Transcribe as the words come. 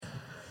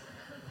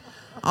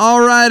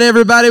All right,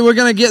 everybody, we're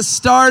going to get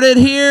started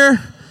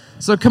here.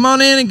 So come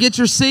on in and get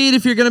your seat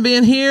if you're going to be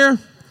in here.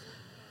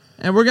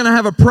 And we're going to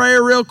have a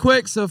prayer real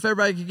quick, so if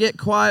everybody could get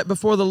quiet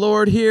before the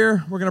Lord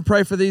here. We're going to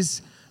pray for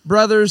these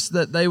brothers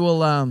that they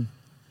will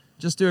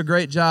just do a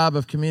great job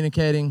of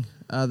communicating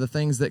the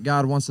things that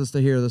God wants us to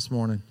hear this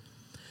morning.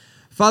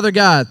 Father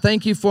God,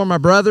 thank you for my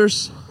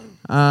brothers.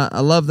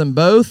 I love them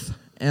both,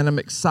 and I'm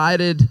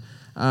excited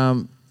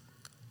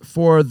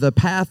for the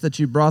path that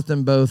you brought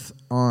them both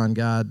on,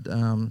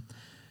 God.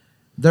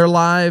 Their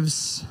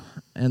lives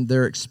and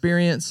their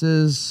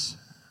experiences,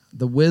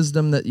 the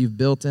wisdom that you've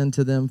built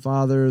into them,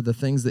 Father, the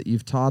things that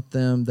you've taught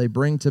them, they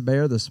bring to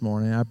bear this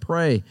morning. I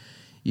pray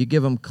you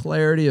give them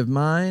clarity of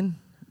mind,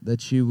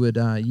 that you would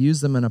use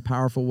them in a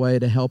powerful way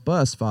to help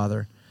us,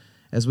 Father,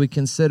 as we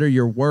consider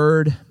your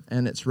word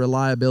and its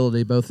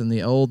reliability, both in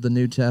the Old, the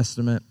New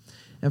Testament,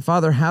 and,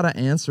 Father, how to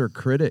answer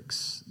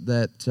critics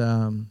that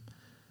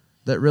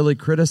really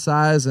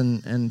criticize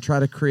and try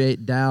to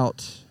create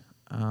doubt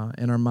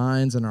in our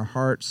minds and our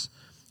hearts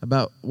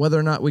about whether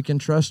or not we can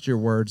trust your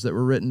words that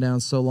were written down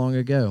so long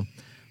ago.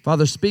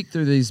 Father, speak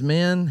through these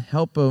men.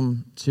 Help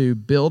them to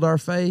build our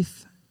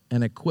faith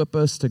and equip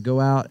us to go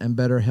out and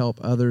better help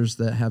others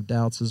that have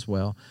doubts as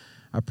well.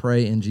 I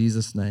pray in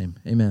Jesus' name.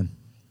 Amen.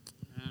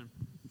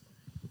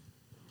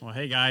 Well,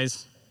 hey,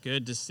 guys.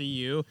 Good to see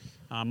you.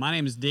 My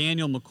name is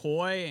Daniel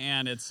McCoy,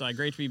 and it's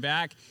great to be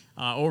back.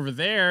 Over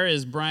there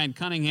is Brian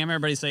Cunningham.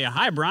 Everybody say,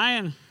 hi,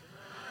 Brian.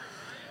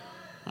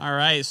 All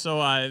right,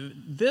 so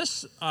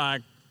this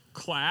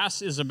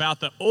class is about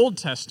the Old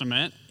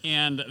Testament,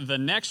 and the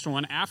next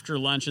one after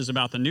lunch is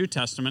about the New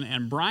Testament,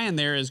 and Brian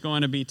there is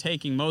going to be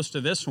taking most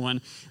of this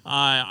one.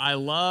 I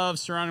love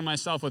surrounding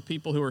myself with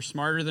people who are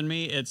smarter than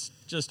me. It's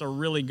just a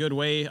really good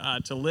way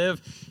to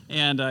live,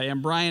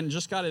 and Brian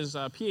just got his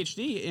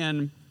PhD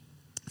in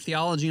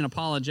theology and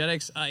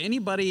apologetics.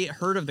 Anybody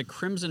heard of the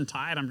Crimson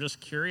Tide? I'm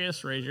just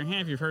curious. Raise your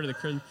hand if you've heard of the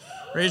Crimson.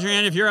 Raise your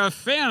hand if you're a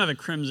fan of the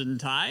Crimson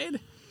Tide.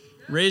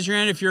 Raise your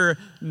hand if you're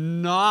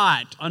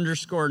not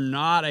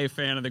a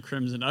fan of the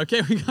Crimson.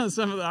 Okay, we got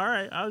some of the, all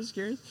right, I was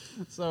curious.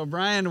 So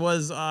Brian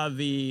was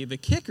the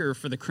kicker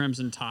for the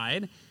Crimson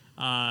Tide,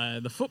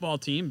 the football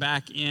team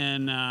back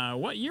in,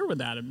 what years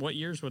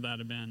would that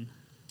have been?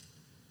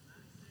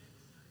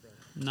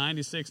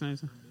 96,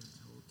 97?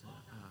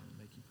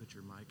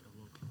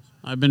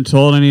 I've been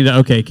told I need to,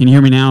 okay, can you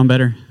hear me now? I'm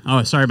better?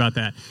 Oh, sorry about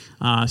that.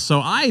 So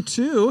I,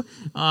 too,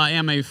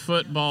 am a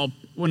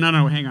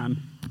hang on.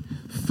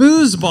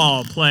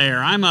 Foosball player.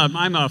 I'm a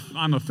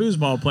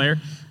foosball player.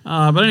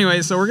 But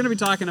anyway, so we're going to be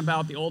talking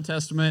about the Old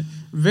Testament.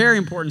 Very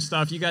important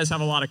stuff. You guys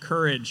have a lot of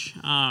courage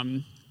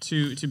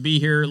to be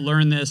here,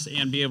 learn this,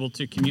 and be able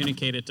to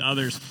communicate it to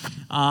others.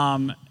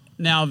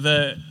 Now,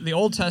 the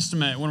Old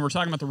Testament, when we're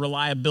talking about the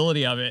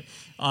reliability of it,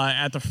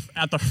 at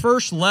the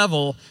first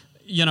level,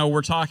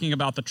 we're talking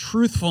about the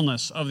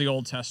truthfulness of the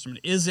Old Testament.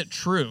 Is it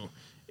true?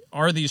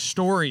 Are these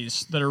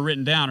stories that are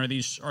written down, are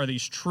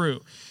these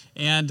true?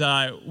 And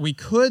we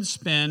could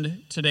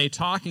spend today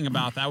talking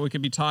about that. We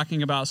could be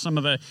talking about some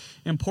of the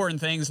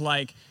important things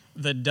like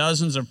the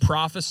dozens of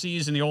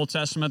prophecies in the Old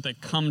Testament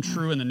that come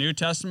true in the New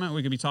Testament.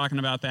 We could be talking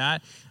about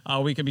that.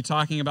 We could be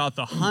talking about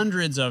the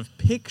hundreds of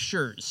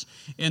pictures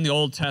in the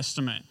Old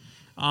Testament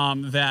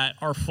that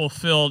are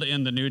fulfilled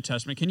in the New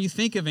Testament. Can you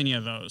think of any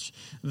of those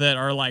that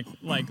are like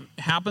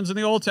happens in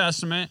the Old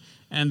Testament,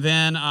 and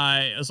then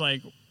it's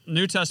like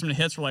New Testament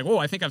hits, we're like, whoa,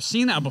 I think I've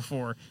seen that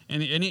before.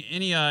 And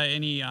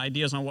any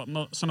ideas on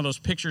what some of those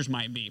pictures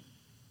might be?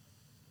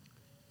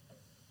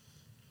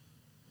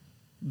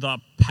 The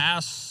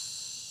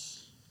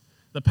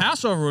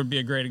Passover would be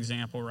a great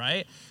example,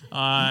 right?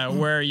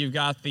 Where you've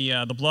got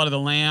the blood of the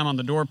lamb on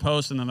the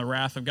doorpost, and then the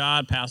wrath of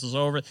God passes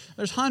over.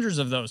 There's hundreds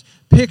of those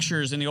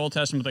pictures in the Old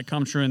Testament that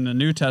come true in the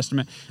New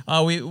Testament.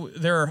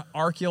 There are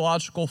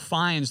archaeological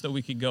finds that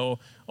we could go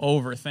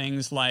over.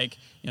 Things like,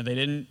 they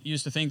didn't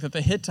used to think that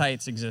the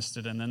Hittites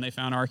existed, and then they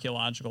found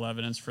archaeological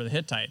evidence for the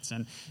Hittites,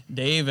 and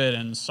David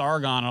and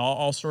Sargon, and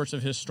all sorts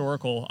of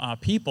historical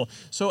people.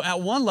 So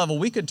at one level,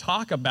 we could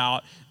talk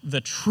about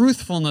the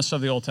truthfulness of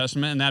the Old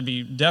Testament, and that'd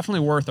be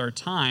definitely worth our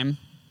time.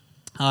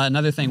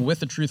 Another thing with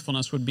the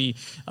truthfulness would be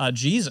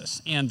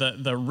Jesus and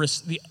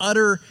the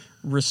utter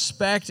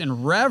respect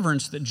and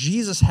reverence that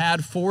Jesus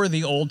had for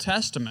the Old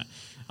Testament.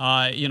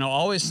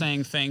 Always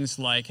saying things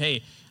like,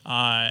 hey,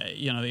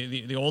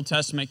 the Old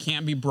Testament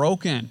can't be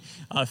broken.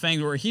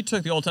 Thing where he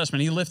took the Old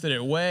Testament, he lifted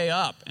it way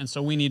up, and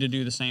so we need to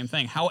do the same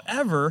thing.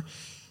 However,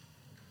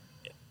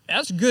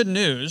 that's good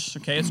news,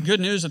 okay? It's good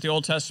news that the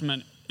Old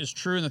Testament is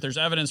true and that there's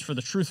evidence for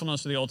the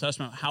truthfulness of the Old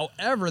Testament.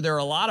 However, there are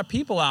a lot of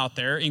people out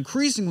there,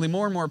 increasingly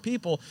more and more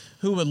people,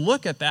 who would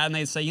look at that and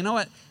they'd say, you know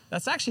what,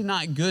 that's actually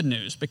not good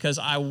news, because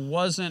I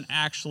wasn't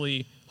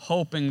actually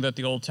hoping that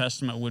the Old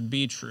Testament would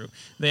be true.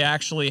 They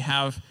actually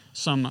have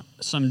some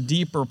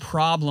deeper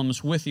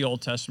problems with the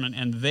Old Testament,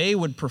 and they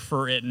would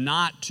prefer it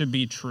not to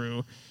be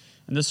true.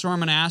 And this is where I'm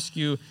going to ask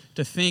you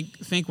to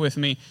think with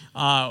me.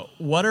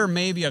 What are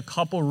maybe a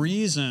couple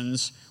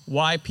reasons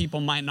why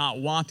people might not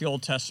want the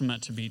Old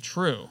Testament to be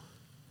true?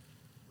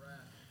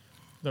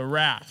 The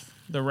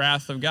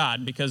wrath of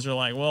God, because they're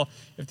like, well,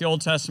 if the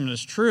Old Testament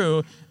is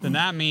true, then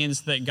that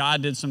means that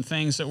God did some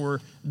things that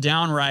were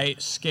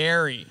downright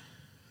scary.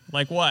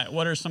 Like what?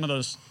 What are some of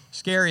those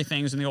scary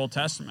things in the Old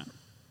Testament?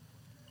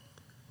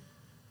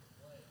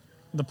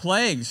 The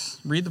plagues.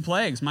 Read the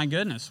plagues. My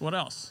goodness. What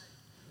else?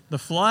 The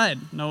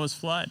flood. Noah's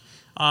flood.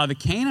 The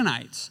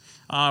Canaanites,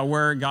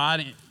 where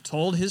God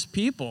told his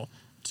people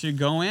to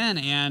go in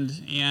and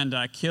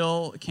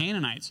kill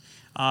Canaanites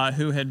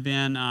who had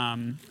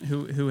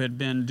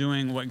been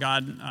doing what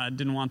God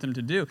didn't want them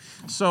to do.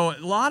 So a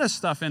lot of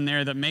stuff in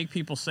there that make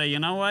people say, you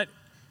know what?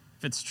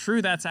 If it's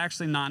true, that's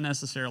actually not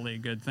necessarily a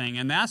good thing.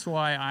 And that's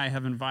why I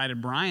have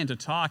invited Brian to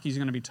talk. He's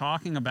going to be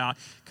talking about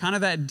kind of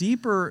that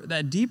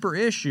deeper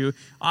issue.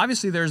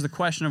 Obviously, there's the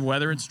question of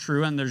whether it's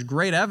true, and there's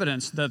great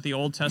evidence that the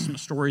Old Testament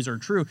stories are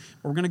true.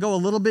 But we're going to go a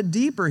little bit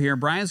deeper here.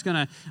 Brian's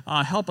going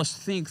to help us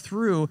think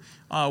through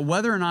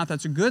whether or not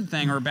that's a good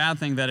thing or a bad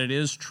thing that it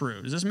is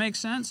true. Does this make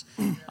sense?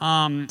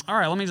 All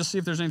right, let me just see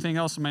if there's anything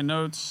else in my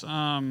notes.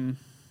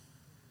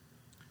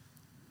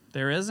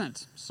 There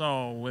isn't.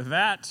 So with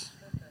that,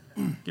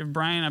 give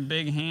Brian a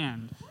big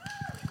hand.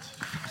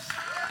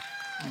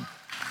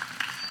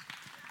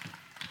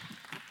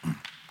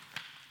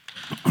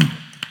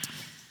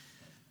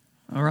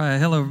 All right,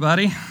 hello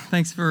everybody.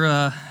 Thanks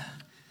for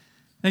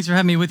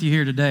having me with you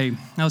here today.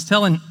 I was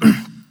telling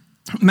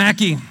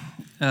Mackie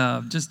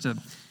just a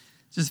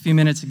few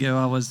minutes ago.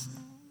 I was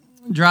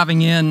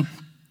driving in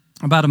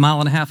about 1.5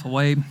 miles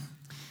away,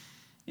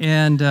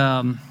 and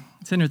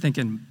sitting there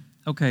thinking,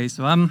 okay,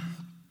 so I'm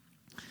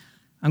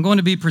going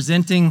to be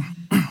presenting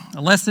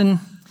a lesson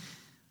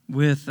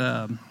with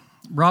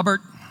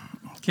Robert,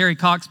 Kerry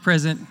Cox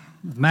present,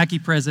 Mackie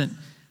present,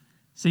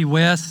 see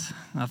Wes.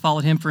 I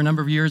followed him for a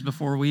number of years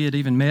before we had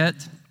even met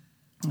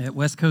at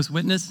West Coast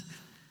Witness.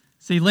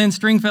 See Lynn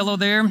Stringfellow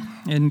there,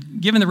 and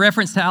given the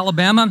reference to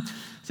Alabama,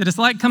 said it's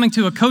like coming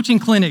to a coaching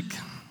clinic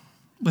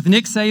with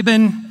Nick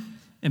Saban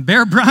and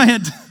Bear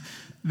Bryant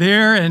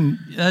there, and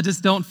I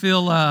just don't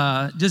feel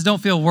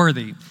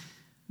worthy.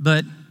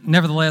 But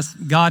nevertheless,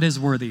 God is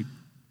worthy.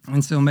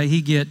 And so may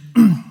he get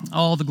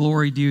all the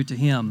glory due to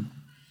him.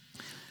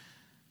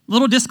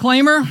 Little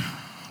disclaimer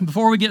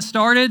before we get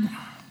started.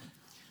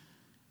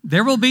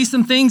 There will be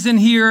some things in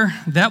here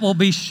that will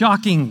be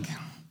shocking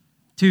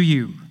to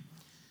you,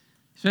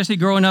 especially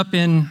growing up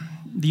in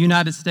the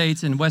United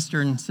States and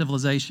Western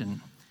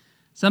civilization.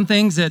 Some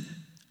things that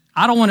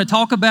I don't want to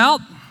talk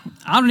about,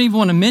 I don't even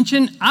want to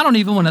mention, I don't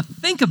even want to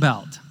think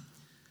about.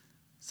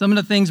 Some of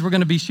the things we're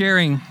going to be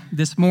sharing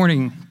this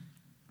morning.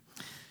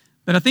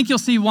 But I think you'll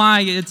see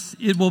why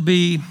it will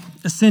be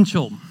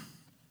essential.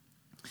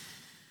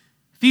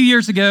 A few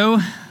years ago,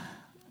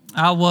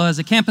 I was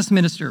a campus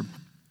minister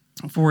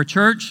for a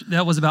church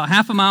that was about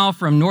 1/2 mile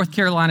from North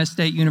Carolina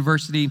State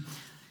University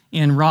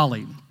in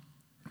Raleigh.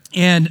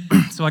 And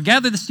so I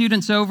gathered the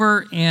students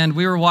over, and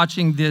we were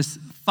watching this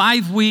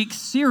 5-week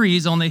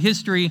series on the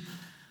history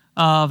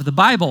of the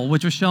Bible,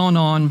 which was shown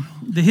on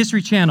the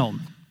History Channel.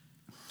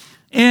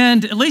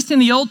 And at least in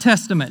the Old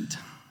Testament,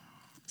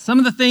 some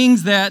of the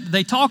things that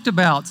they talked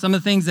about, some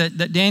of the things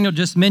that Daniel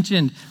just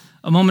mentioned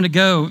a moment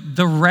ago,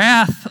 the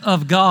wrath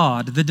of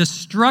God, the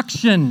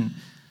destruction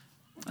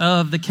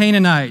of the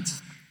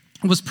Canaanites,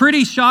 was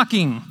pretty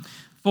shocking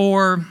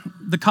for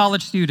the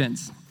college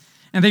students.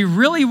 And they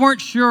really weren't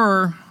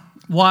sure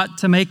what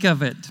to make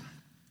of it.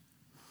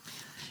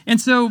 And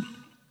so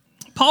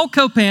Paul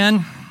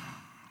Copan,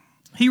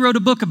 he wrote a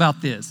book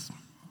about this.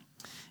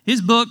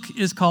 His book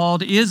is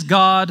called, Is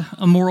God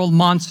a Moral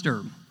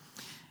Monster?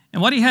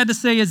 And what he had to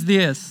say is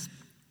this: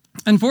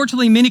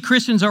 unfortunately, many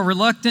Christians are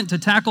reluctant to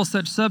tackle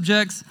such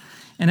subjects,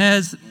 and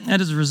as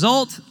a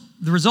result,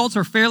 the results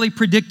are fairly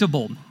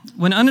predictable.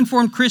 When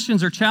uninformed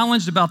Christians are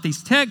challenged about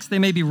these texts, they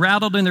may be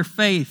rattled in their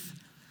faith,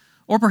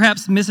 or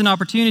perhaps miss an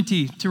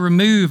opportunity to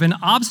remove an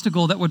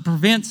obstacle that would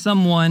prevent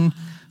someone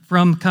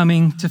from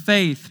coming to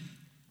faith.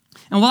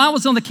 And while I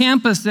was on the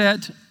campus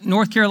at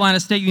North Carolina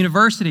State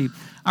University,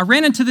 I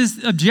ran into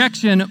this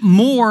objection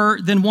more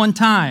than one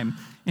time.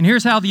 And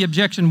here's how the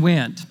objection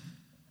went.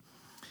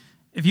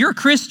 If you're a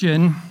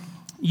Christian,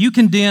 you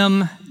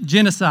condemn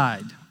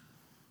genocide.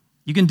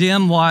 You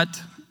condemn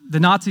what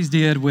the Nazis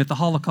did with the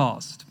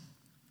Holocaust.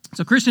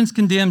 So Christians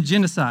condemn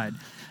genocide.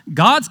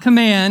 God's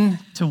command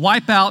to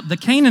wipe out the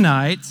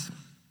Canaanites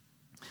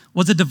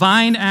was a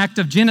divine act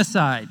of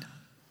genocide.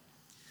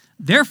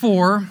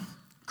 Therefore,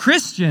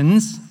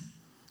 Christians,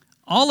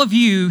 all of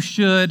you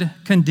should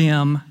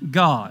condemn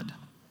God.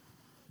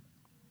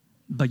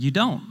 But you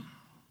don't.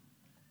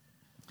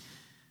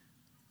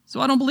 So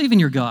I don't believe in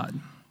your God.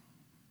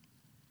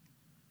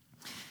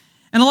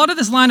 And a lot of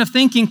this line of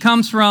thinking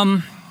comes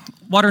from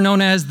what are known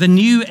as the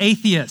new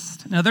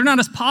atheists. Now, they're not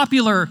as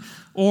popular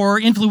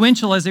or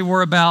influential as they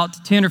were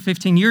about 10 or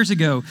 15 years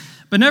ago.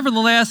 But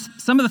nevertheless,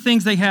 some of the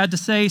things they had to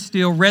say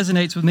still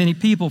resonates with many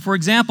people. For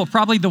example,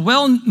 probably the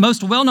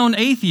most well-known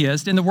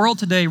atheist in the world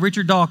today,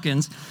 Richard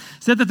Dawkins,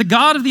 said that the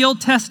God of the Old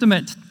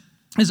Testament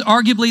is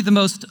arguably the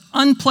most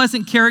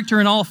unpleasant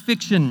character in all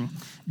fiction,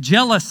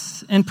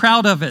 jealous and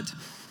proud of it.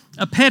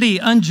 a petty,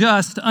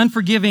 unjust,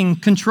 unforgiving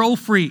control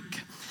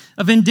freak,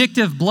 a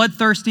vindictive,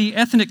 bloodthirsty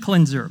ethnic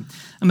cleanser,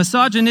 a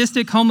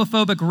misogynistic,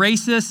 homophobic,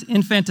 racist,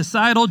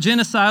 infanticidal,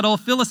 genocidal,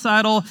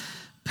 filicidal,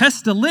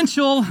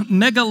 pestilential,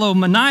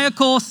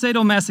 megalomaniacal,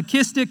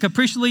 sadomasochistic,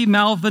 capricially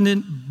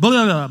malevolent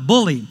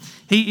bully.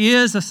 He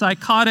is a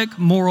psychotic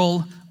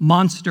moral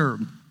monster.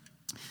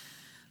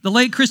 The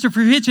late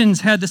Christopher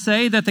Hitchens had to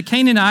say that the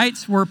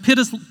Canaanites were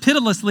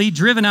pitilessly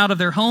driven out of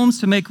their homes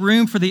to make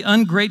room for the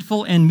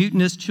ungrateful and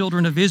mutinous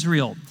children of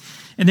Israel.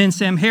 And then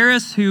Sam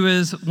Harris, who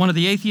is one of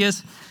the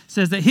atheists,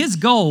 says that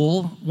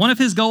one of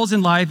his goals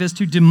in life is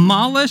to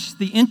demolish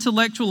the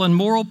intellectual and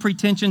moral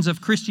pretensions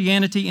of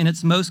Christianity in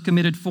its most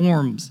committed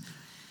forms.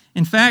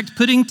 In fact,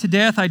 putting to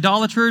death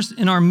idolaters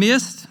in our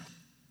midst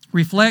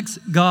reflects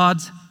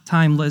God's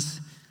timeless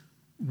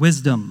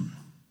wisdom.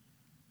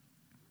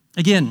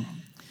 Again,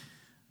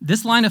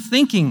 this line of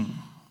thinking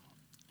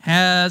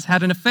has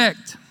had an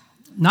effect,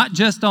 not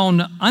just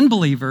on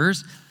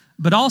unbelievers,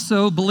 but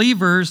also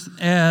believers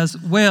as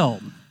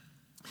well.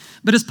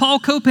 But as Paul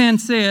Copan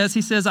says,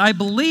 he says, I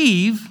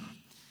believe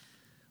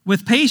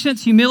with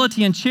patience,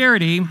 humility, and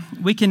charity,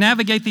 we can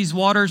navigate these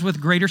waters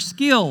with greater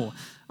skill,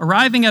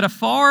 arriving at a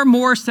far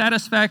more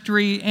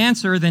satisfactory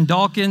answer than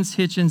Dawkins,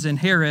 Hitchens, and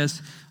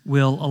Harris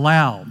will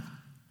allow.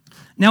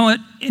 Now,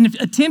 in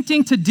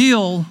attempting to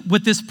deal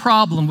with this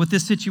problem, with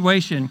this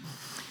situation,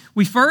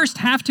 we first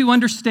have to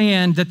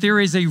understand that there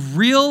is a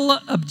real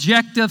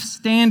objective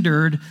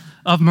standard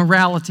of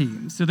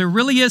morality. So there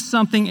really is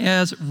something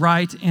as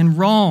right and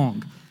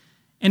wrong.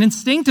 And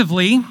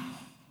instinctively,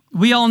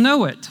 we all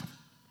know it.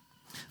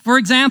 For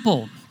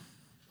example,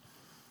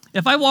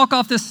 if I walk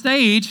off this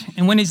stage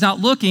and when he's not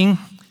looking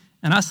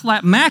and I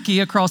slap Mackie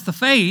across the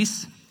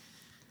face,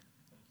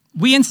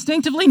 we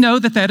instinctively know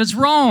that that is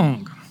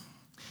wrong.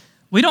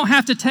 We don't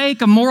have to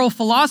take a moral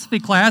philosophy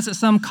class at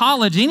some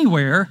college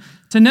anywhere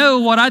to know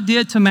what I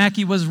did to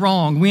Mackie was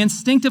wrong. We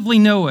instinctively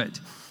know it.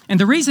 And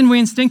the reason we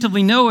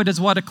instinctively know it is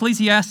what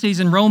Ecclesiastes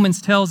and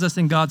Romans tells us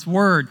in God's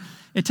Word.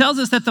 It tells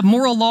us that the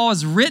moral law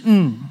is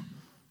written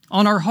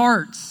on our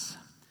hearts.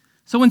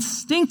 So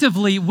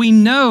instinctively, we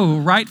know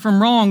right from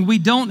wrong. We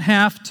don't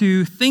have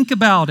to think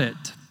about it.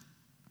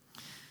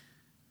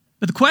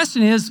 But the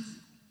question is,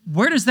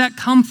 where does that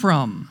come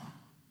from?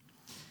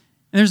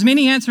 And there's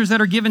many answers that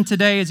are given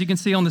today, as you can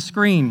see on the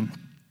screen.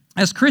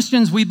 As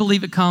Christians, we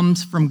believe it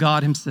comes from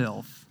God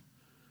himself.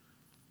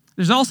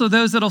 There's also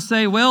those that'll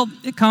say, well,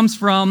 it comes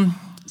from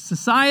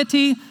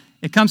society,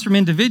 it comes from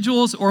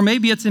individuals, or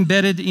maybe it's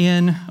embedded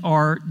in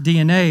our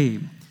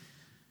DNA.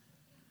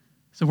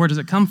 So where does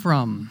it come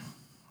from?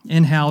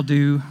 And how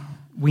do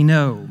we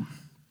know?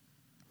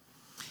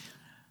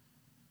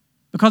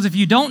 Because if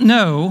you don't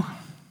know,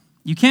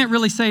 you can't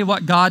really say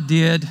what God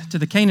did to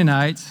the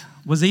Canaanites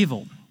was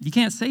evil. You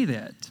can't say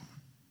that.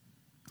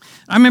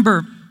 I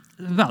remember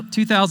about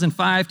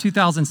 2005,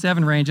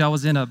 2007 range, I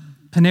was in a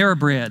Panera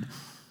Bread,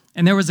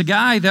 and there was a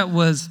guy that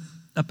was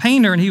a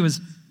painter, and he was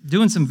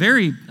doing some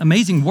very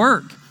amazing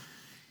work.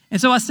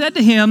 And so I said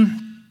to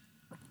him,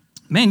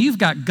 man, you've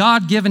got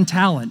God-given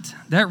talent.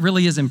 That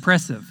really is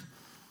impressive.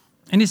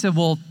 And he said,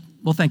 well,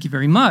 thank you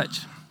very much.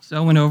 So I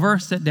went over,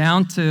 sat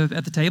down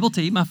at the table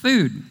to eat my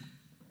food.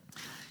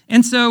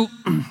 And so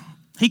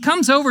he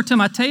comes over to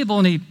my table,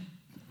 and he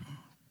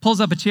pulls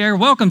up a chair,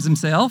 welcomes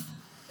himself,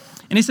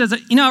 and he says,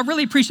 I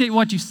really appreciate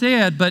what you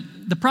said, but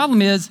the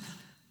problem is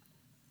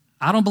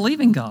I don't believe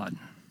in God.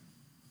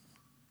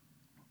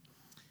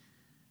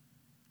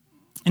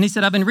 And he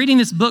said, I've been reading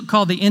this book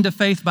called The End of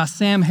Faith by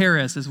Sam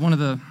Harris, as one of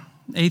the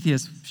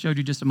atheists showed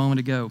you just a moment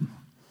ago.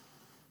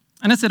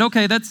 And I said,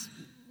 okay, that's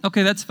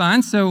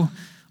fine. So,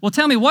 well,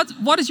 tell me,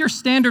 what is your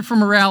standard for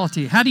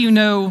morality? How do you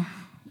know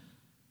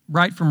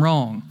right from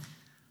wrong?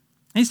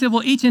 And he said,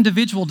 well, each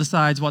individual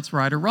decides what's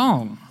right or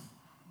wrong.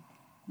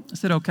 I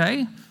said,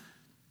 okay.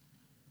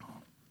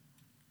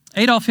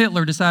 Adolf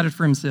Hitler decided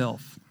for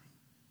himself.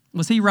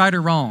 Was he right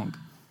or wrong?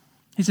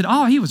 He said,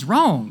 he was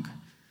wrong.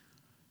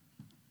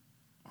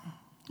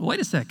 Well, wait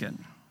a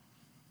second.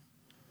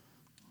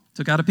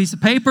 Took out a piece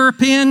of paper, a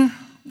pen,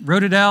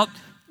 wrote it out.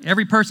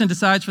 Every person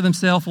decides for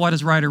themselves what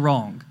is right or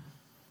wrong.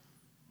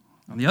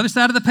 On the other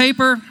side of the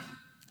paper,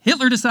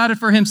 Hitler decided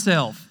for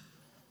himself.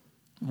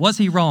 Was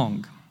he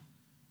wrong?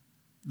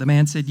 The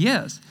man said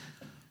yes.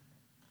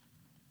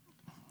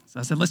 So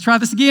I said, let's try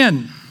this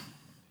again.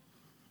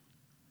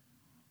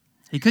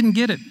 He couldn't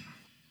get it.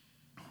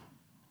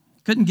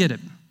 Couldn't get it.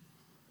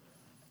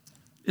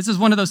 This is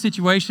one of those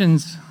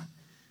situations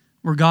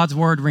where God's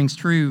word rings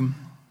true,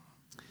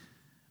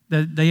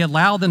 that they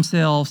allow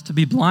themselves to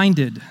be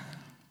blinded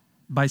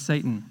by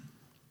Satan.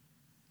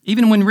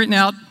 Even when written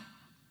out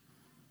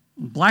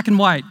in black and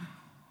white,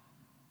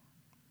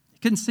 he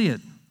couldn't see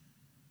it.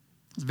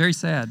 It's very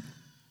sad.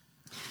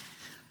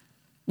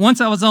 Once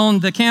I was on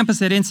the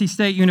campus at NC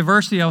State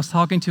University, I was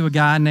talking to a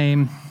guy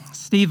named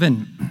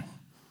Stephen.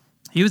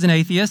 He was an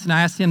atheist, and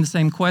I asked him the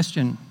same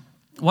question.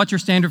 What's your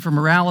standard for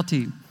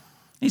morality?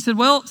 He said,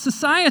 well,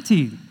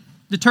 society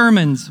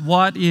determines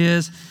what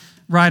is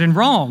right and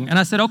wrong. And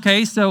I said,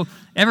 okay, so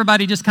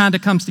everybody just kind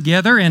of comes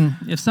together, and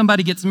if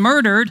somebody gets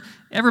murdered,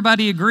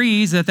 everybody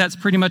agrees that that's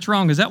pretty much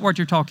wrong. Is that what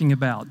you're talking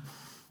about?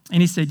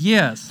 And he said,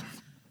 yes.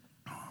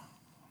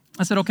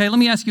 I said, okay, let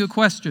me ask you a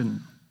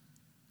question.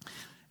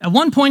 At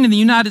one point in the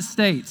United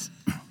States,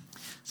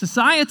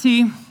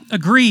 society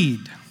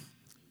agreed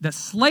that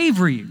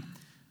slavery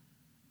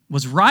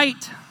was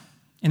right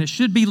and it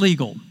should be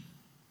legal.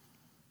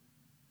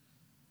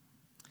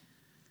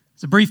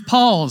 It's a brief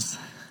pause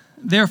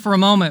there for a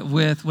moment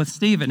with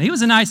Stephen. He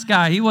was a nice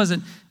guy. He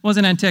wasn't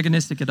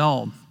antagonistic at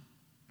all.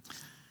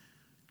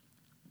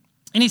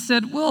 And he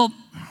said, well,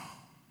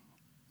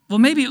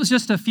 maybe it was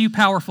just a few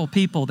powerful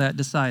people that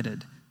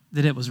decided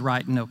that it was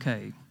right and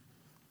okay.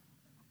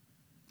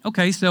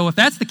 Okay, so if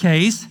that's the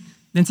case,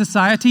 then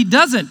society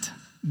doesn't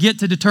get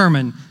to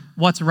determine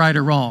what's right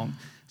or wrong.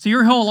 So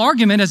your whole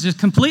argument has just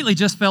completely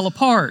just fell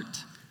apart.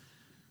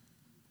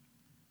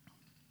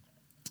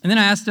 And then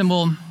I asked him,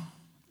 well,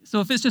 so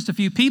if it's just a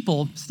few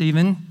people,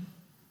 Stephen,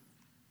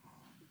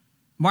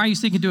 why are you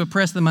seeking to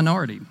oppress the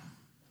minority?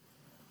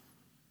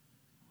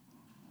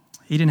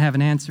 He didn't have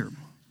an answer.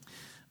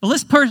 But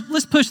let's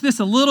push this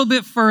a little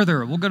bit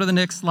further. We'll go to the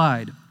next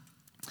slide.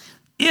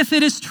 If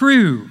it is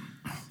true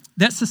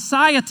that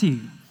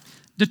society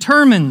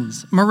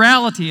determines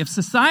morality, if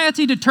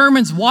society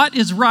determines what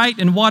is right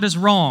and what is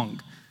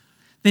wrong,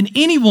 then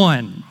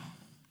anyone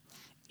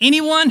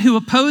who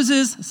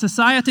opposes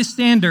society's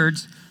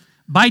standards,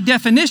 by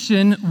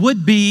definition,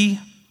 would be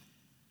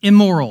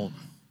immoral.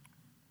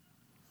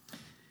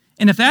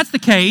 And if that's the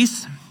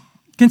case,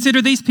 consider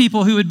these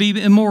people who would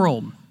be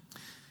immoral.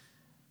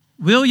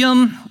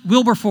 William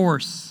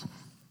Wilberforce.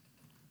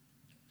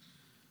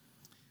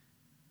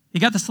 He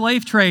got the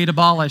slave trade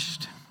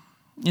abolished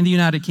in the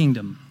United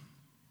Kingdom.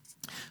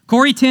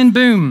 Corrie ten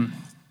Boom.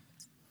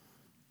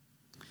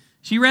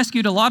 She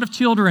rescued a lot of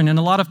children and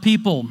a lot of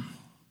people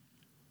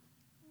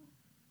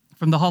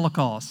from the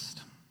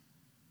Holocaust.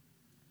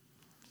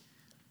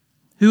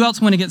 Who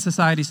else went against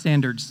society's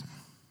standards?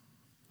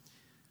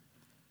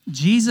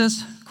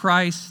 Jesus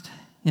Christ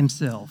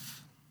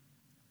himself.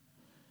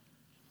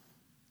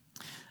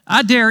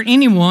 I dare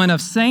anyone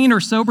of sane or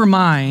sober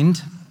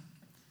mind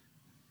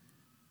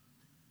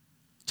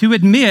to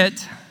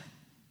admit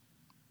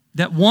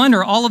that one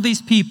or all of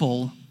these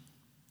people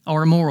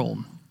are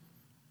immoral,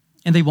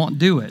 and they won't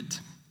do it.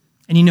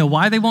 And you know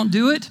why they won't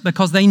do it?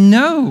 Because they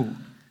know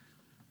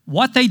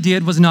what they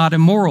did was not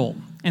immoral.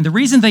 And the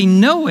reason they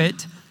know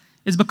it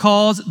is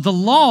because the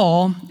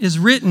law is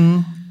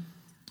written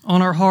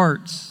on our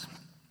hearts.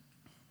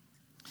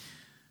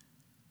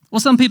 Well,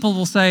 some people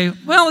will say,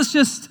 well, it's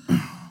just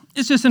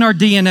in our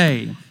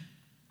DNA.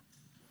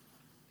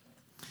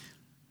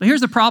 But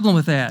here's the problem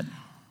with that.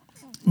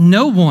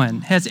 No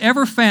one has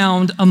ever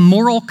found a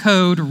moral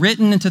code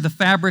written into the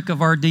fabric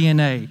of our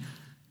DNA.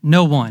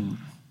 No one.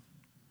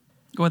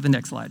 Go ahead to the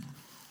next slide,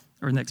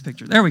 or the next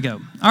picture. There we go.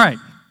 All right.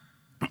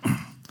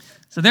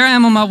 So there I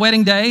am on my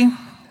wedding day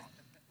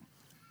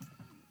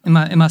in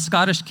my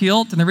Scottish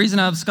kilt. And the reason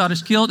I have a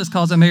Scottish kilt is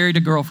because I married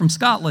a girl from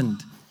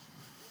Scotland.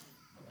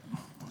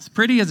 It's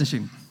pretty, isn't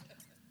she?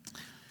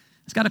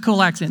 It's got a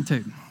cool accent,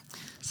 too.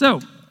 So,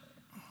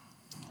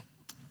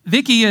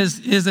 Vicky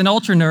is an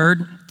ultra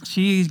nerd.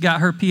 She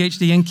got her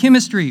PhD in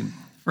chemistry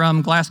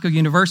from Glasgow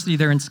University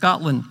there in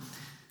Scotland.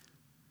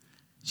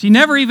 She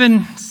never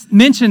even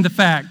mentioned the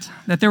fact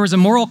that there was a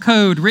moral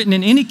code written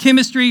in any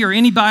chemistry or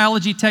any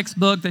biology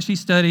textbook that she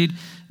studied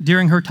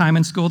during her time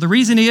in school. The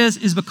reason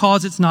is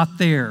because it's not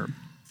there.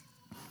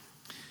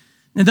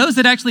 And those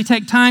that actually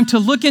take time to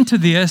look into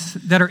this,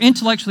 that are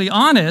intellectually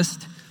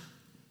honest,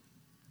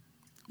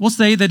 will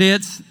say that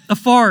it's a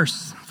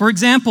farce. For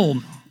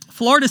example,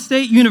 Florida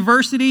State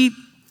University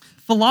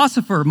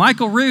philosopher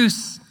Michael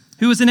Roos,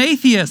 who was an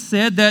atheist,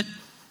 said that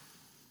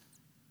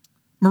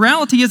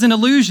morality is an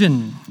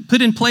illusion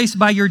put in place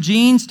by your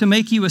genes to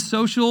make you a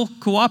social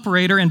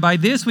cooperator, and by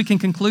this we can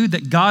conclude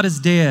that God is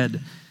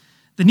dead.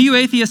 The new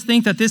atheists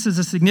think that this is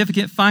a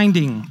significant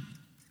finding.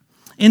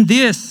 In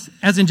this,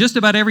 as in just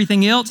about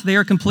everything else, they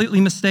are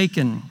completely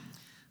mistaken.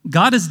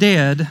 God is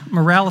dead.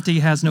 Morality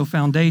has no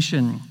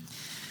foundation.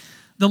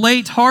 The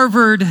late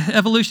Harvard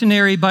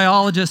evolutionary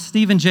biologist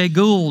Stephen Jay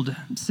Gould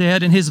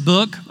said in his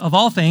book, of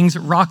all things,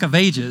 Rock of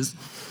Ages,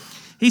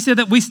 he said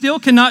that we still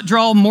cannot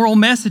draw moral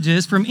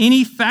messages from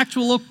any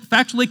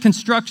factually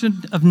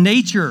construction of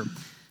nature.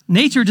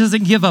 Nature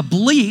doesn't give a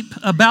bleep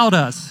about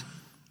us.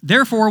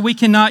 Therefore, we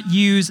cannot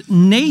use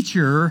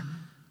nature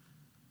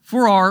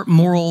for our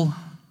moral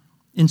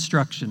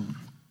instruction.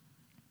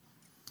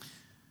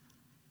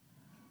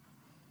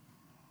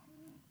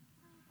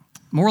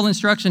 Moral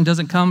instruction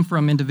doesn't come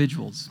from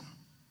individuals.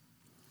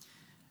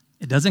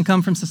 It doesn't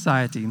come from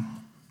society.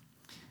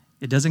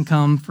 It doesn't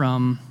come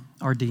from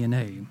our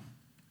DNA.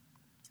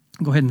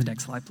 Go ahead to the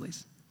next slide,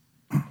 please.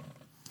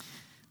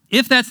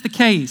 If that's the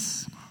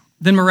case,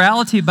 then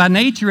morality by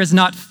nature is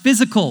not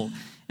physical.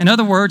 In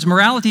other words,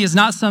 morality is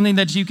not something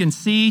that you can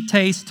see,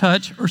 taste,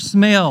 touch, or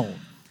smell.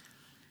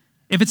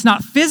 If it's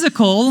not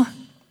physical,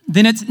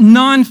 then it's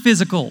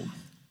non-physical.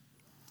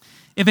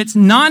 If it's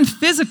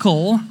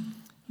non-physical,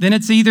 then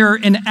it's either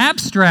an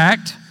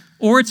abstract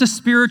or it's a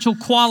spiritual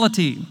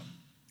quality.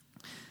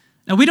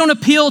 Now, we don't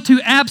appeal to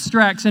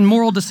abstracts in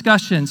moral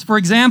discussions. For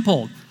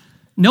example,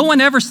 no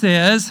one ever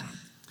says,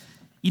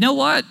 you know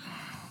what?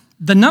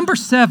 The number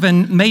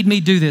 7 made me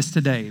do this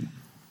today.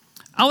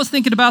 I was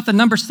thinking about the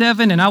number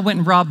 7 and I went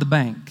and robbed the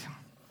bank.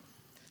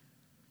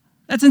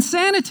 That's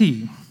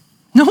insanity.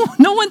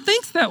 No one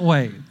thinks that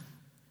way,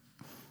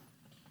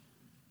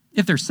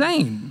 if they're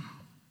sane.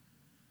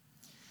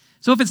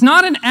 So if it's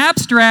not an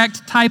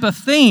abstract type of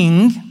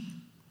thing,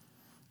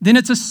 then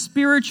it's a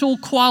spiritual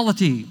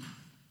quality.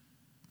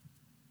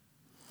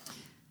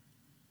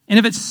 And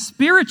if it's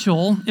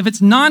spiritual, if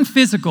it's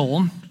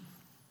non-physical,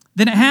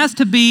 then it has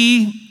to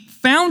be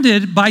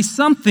founded by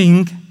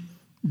something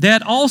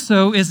that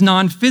also is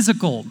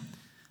non-physical,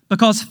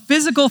 because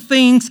physical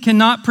things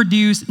cannot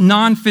produce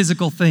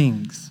non-physical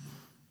things.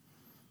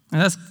 Now,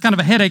 that's kind of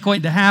a headache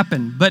waiting to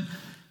happen, but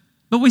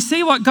we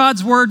see what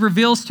God's word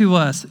reveals to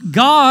us.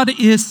 God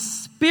is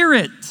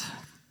spirit.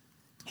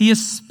 He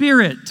is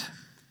spirit.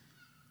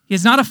 He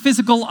is not a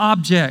physical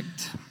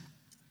object.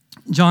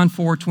 John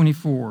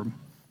 4:24.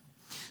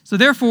 So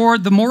therefore,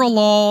 the moral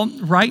law,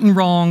 right and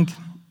wrong,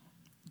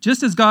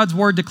 just as God's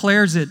word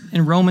declares it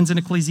in Romans and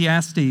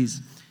Ecclesiastes,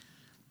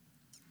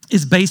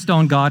 is based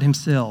on God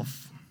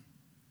himself.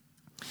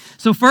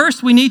 So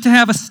first, we need to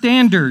have a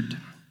standard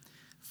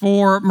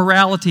for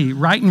morality,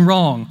 right and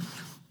wrong.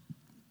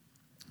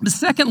 But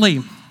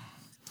secondly,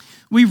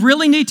 we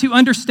really need to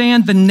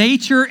understand the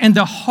nature and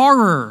the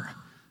horror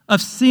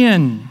of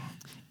sin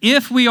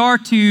if we are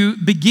to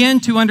begin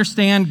to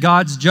understand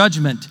God's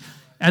judgment,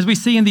 as we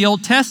see in the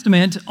Old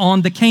Testament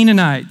on the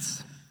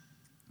Canaanites.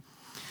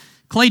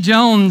 Clay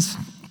Jones,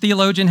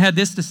 theologian, had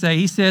this to say.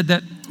 He said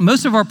that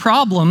most of our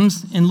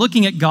problems in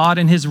looking at God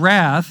and his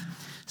wrath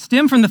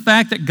stem from the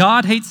fact that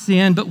God hates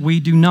sin, but we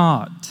do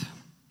not.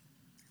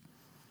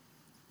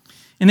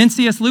 And then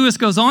C.S. Lewis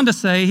goes on to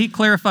say, he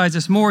clarifies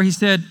this more. He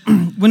said,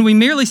 when we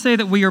merely say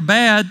that we are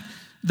bad,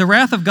 the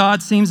wrath of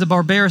God seems a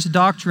barbarous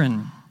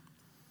doctrine.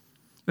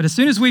 But as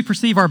soon as we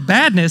perceive our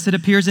badness, it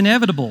appears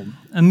inevitable,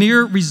 a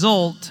mere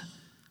result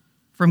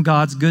from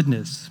God's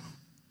goodness.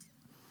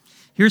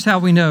 Here's how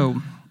we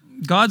know.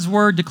 God's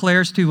word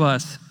declares to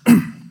us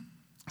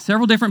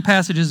several different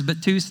passages,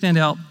 but 2 stand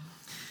out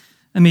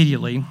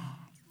immediately.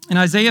 In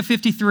Isaiah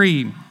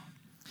 53,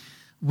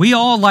 we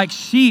all like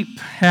sheep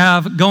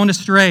have gone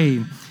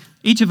astray.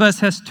 Each of us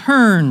has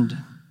turned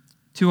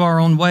to our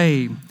own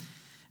way.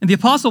 And the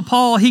Apostle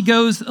Paul, he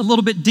goes a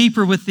little bit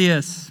deeper with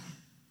this.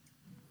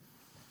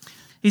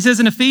 He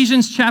says in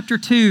Ephesians chapter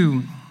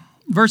 2,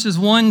 verses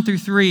 1 through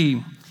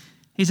 3,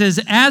 he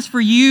says, as for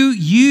you,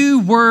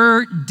 you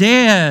were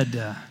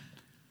dead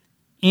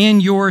in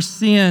your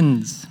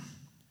sins,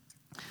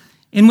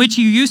 in which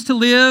you used to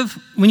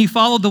live when you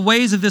followed the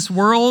ways of this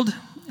world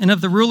and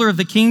of the ruler of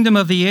the kingdom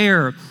of the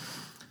air,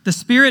 the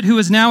spirit who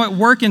is now at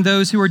work in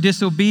those who are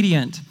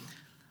disobedient.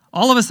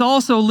 All of us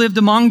also lived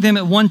among them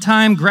at one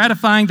time,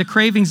 gratifying the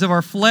cravings of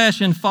our flesh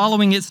and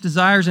following its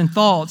desires and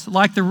thoughts.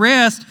 Like the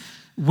rest,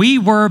 we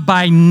were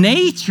by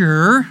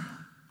nature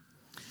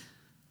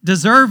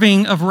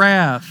deserving of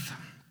wrath.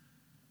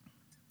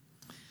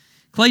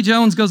 Clay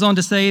Jones goes on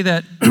to say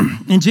that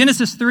in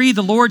Genesis 3,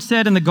 the Lord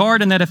said in the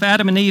garden that if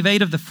Adam and Eve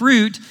ate of the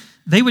fruit,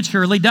 they would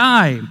surely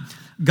die.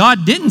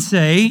 God didn't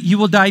say you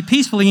will die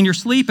peacefully in your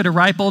sleep at a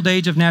ripe old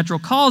age of natural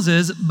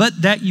causes,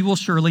 but that you will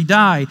surely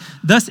die.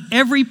 Thus,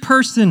 every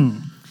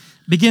person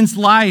begins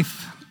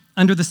life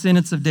under the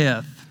sentence of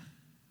death.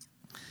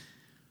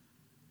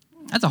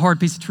 That's a hard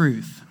piece of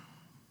truth.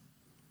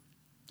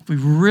 If we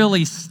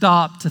really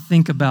stop to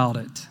think about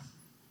it,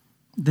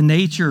 the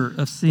nature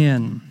of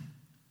sin.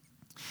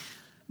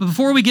 But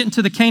before we get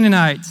into the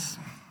Canaanites,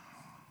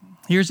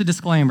 here's a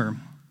disclaimer.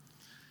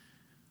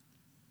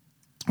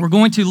 We're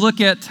going to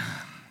look at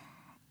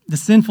the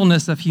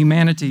sinfulness of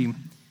humanity.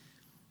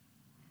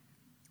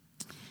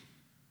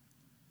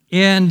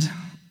 And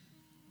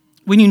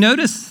when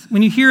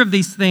you hear of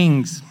these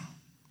things,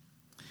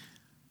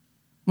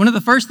 one of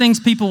the first things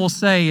people will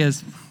say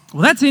is,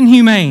 well, that's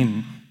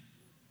inhumane.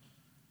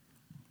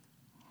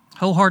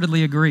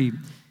 Wholeheartedly agree.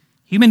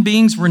 Human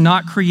beings were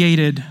not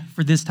created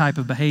for this type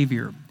of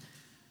behavior.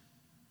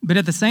 But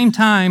at the same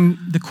time,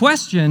 the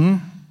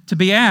question to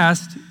be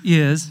asked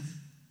is,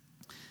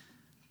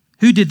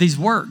 who did these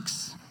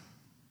works?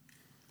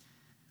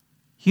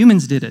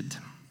 Humans did it.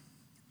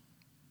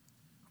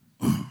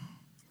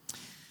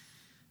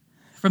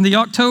 From the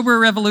October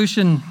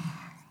Revolution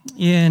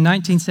in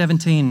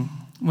 1917,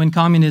 when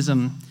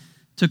communism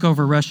took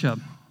over Russia,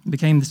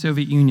 became the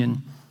Soviet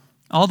Union,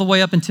 all the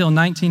way up until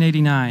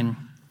 1989,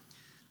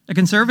 a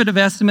conservative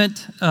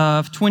estimate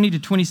of 20 to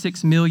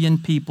 26 million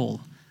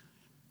people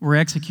were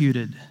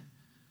executed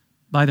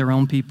by their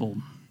own people.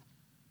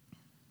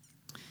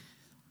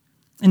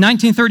 In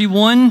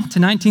 1931 to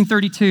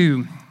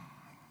 1932,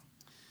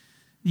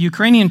 the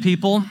Ukrainian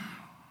people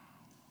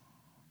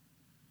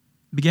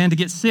began to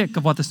get sick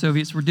of what the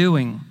Soviets were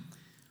doing.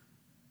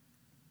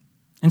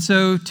 And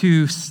so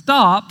to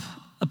stop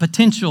a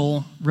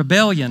potential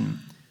rebellion.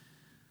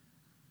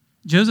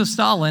 Joseph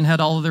Stalin had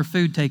all of their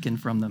food taken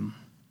from them.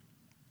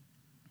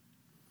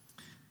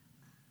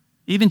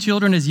 Even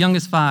children as young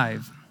as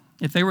 5,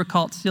 if they were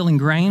caught stealing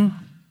grain,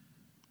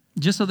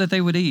 just so that they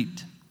would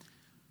eat,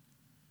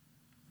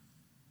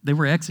 they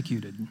were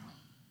executed.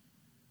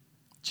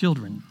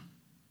 Children.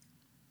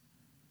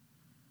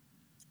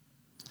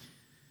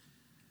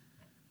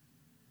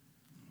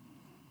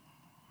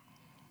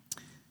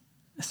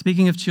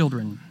 Speaking of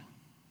children,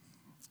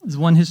 as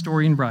one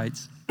historian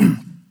writes, the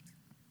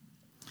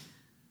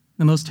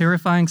most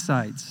terrifying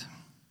sights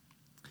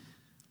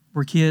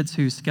were kids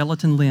whose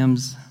skeleton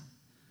limbs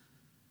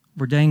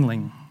were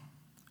dangling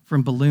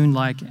from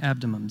balloon-like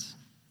abdomens.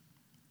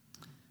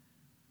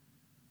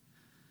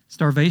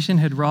 Starvation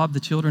had robbed the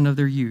children of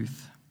their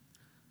youth.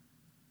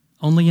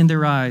 Only in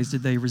their eyes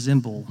did they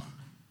resemble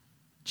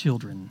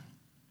children.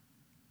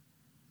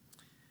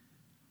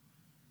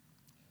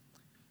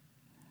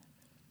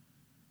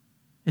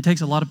 It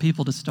takes a lot of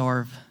people to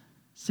starve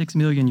 6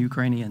 million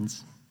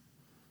Ukrainians.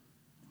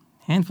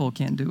 A handful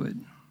can't do it.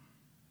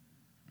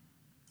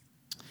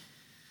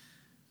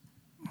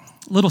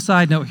 Little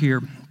side note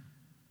here.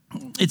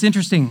 It's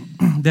interesting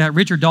that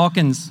Richard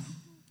Dawkins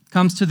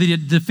comes to the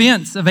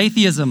defense of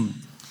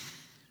atheism.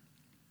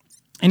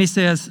 And he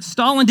says,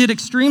 Stalin did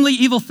extremely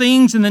evil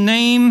things in the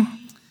name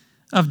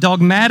of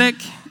dogmatic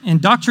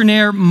and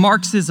doctrinaire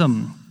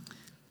Marxism,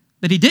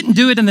 but he didn't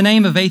do it in the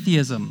name of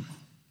atheism.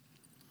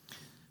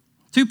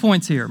 2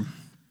 points here.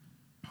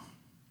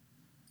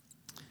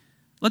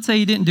 Let's say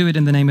he didn't do it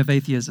in the name of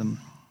atheism.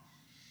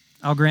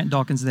 I'll grant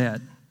Dawkins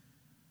that.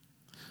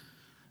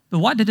 But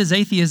what did his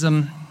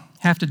atheism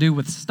have to do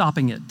with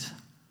stopping it?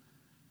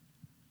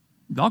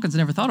 Dawkins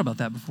never thought about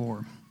that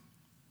before.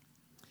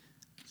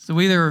 So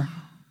either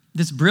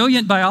this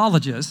brilliant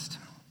biologist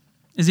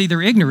is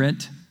either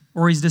ignorant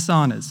or he's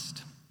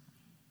dishonest.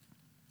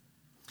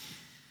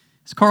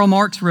 As Karl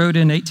Marx wrote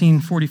in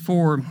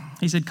 1844,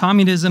 he said,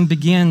 communism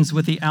begins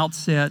with the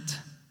outset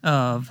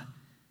of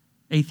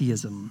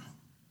atheism.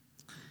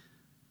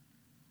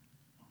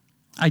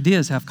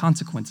 Ideas have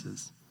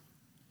consequences.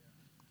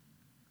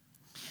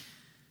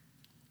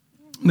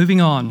 Moving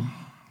on.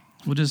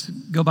 We'll just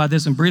go by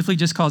this one briefly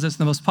just because it's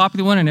the most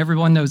popular one and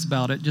everyone knows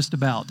about it, just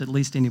about, at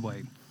least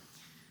anyway.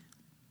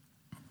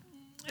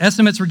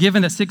 Estimates were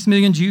given that 6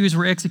 million Jews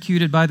were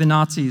executed by the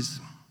Nazis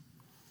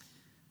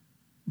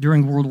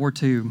during World War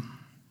II.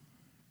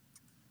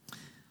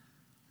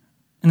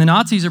 And the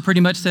Nazis are pretty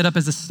much set up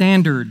as a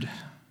standard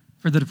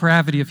for the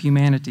depravity of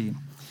humanity.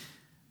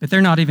 But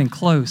they're not even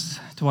close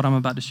to what I'm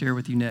about to share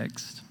with you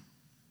next.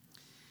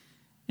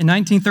 In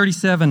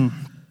 1937,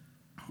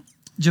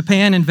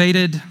 Japan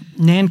invaded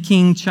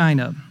Nanking,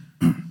 China.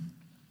 And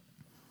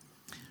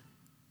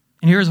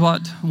here's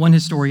what one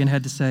historian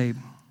had to say.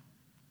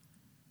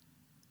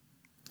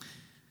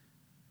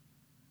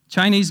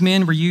 Chinese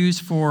men were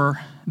used for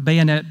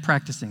bayonet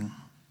practicing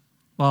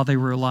while they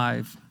were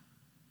alive.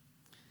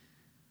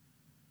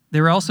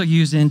 They were also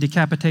used in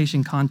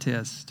decapitation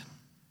contests.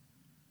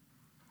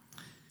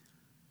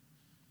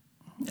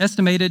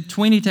 Estimated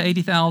 20 to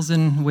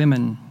 80,000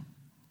 women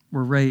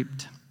were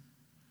raped.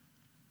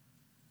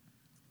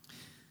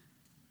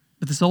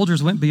 But the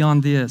soldiers went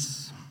beyond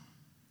this.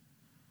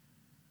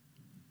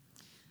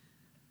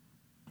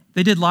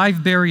 They did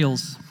live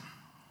burials,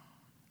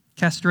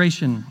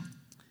 castration,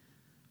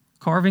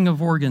 carving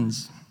of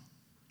organs.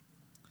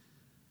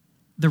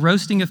 The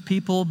roasting of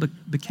people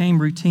became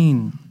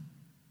routine.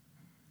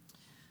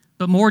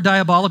 But more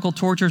diabolical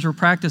tortures were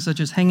practiced, such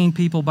as hanging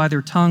people by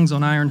their tongues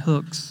on iron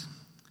hooks,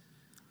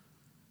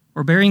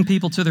 or burying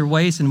people to their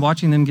waists and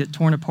watching them get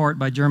torn apart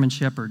by German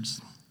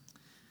shepherds.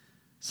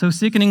 So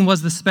sickening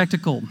was the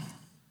spectacle.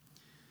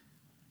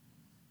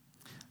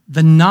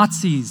 The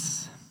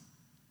Nazis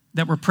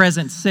that were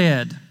present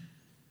said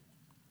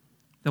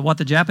that what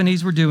the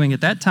Japanese were doing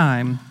at that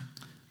time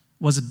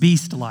was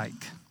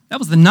beast-like. That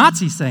was the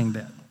Nazis saying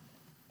that.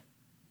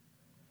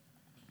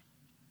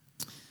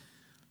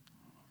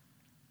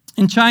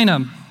 In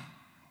China,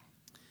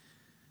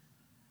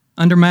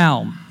 under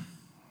Mao,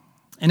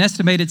 an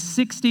estimated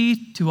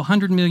 60 to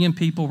 100 million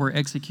people were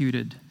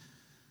executed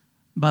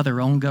by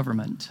their own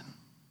government.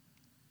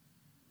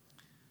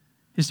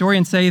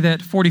 Historians say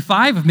that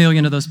 45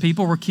 million of those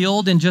people were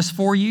killed in just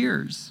 4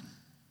 years.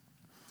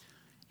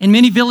 In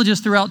many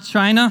villages throughout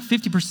China,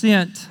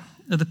 50%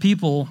 of the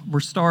people were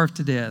starved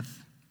to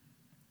death.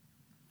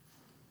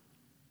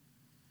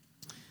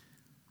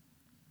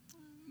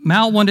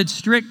 Mao wanted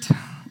strict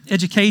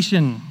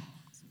education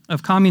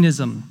of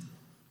communism.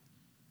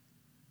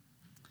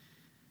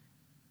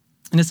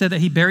 And it said that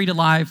he buried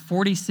alive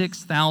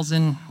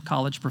 46,000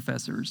 college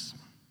professors.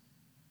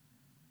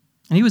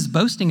 And he was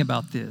boasting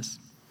about this.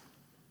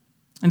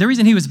 And the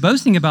reason he was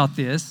boasting about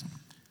this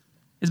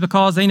is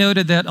because they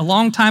noted that a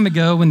long time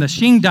ago, when the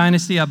Qing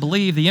dynasty, I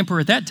believe, the emperor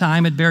at that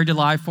time had buried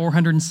alive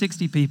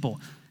 460 people.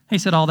 He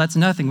said, oh, that's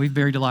nothing. We've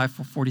buried alive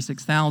for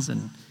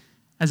 46,000,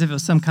 as if it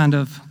was some kind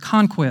of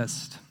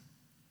conquest.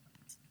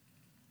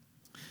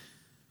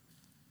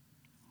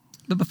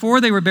 But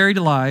before they were buried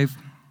alive,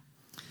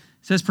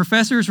 says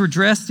professors were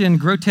dressed in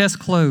grotesque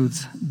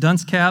clothes,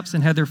 dunce caps,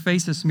 and had their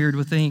faces smeared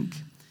with ink.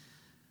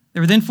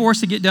 They were then forced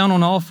to get down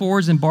on all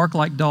fours and bark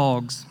like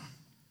dogs.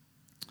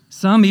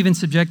 Some even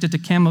subjected to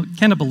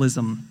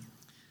cannibalism.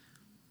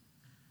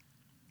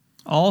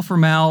 All for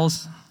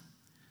Mao's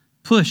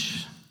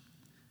push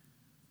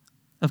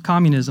of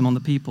communism on the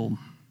people.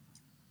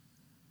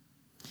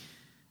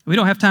 We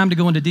don't have time to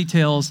go into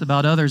details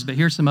about others, but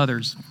here's some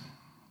others.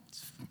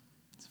 It's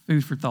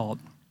food for thought.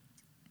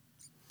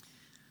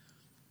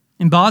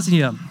 In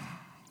Bosnia,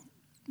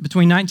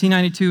 between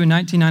 1992 and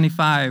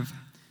 1995,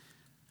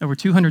 there were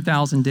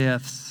 200,000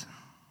 deaths.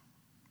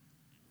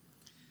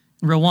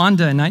 In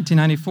Rwanda in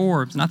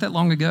 1994, it's not that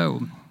long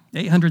ago,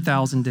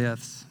 800,000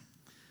 deaths.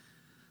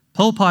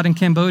 Pol Pot in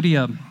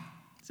Cambodia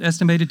is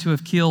estimated to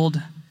have killed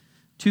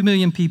 2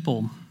 million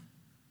people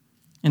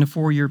in a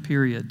 4-year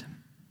period.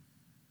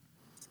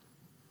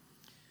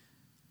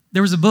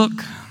 There was a book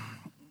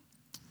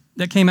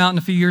that came out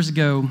a few years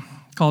ago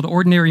called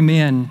Ordinary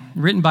Men,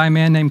 written by a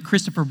man named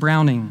Christopher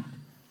Browning.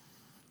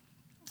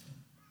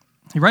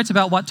 He writes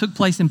about what took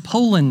place in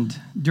Poland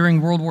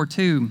during World War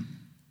II.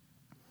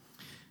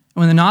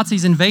 When the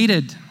Nazis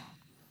invaded,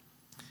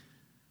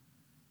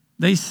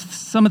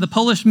 some of the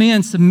Polish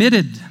men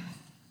submitted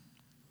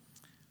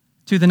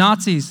to the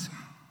Nazis.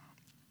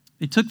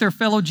 They took their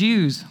fellow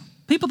Jews,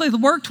 people they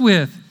worked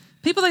with,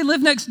 people they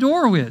lived next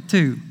door with,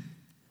 too.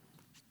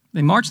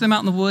 They marched them out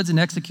in the woods and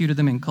executed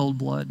them in cold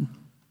blood.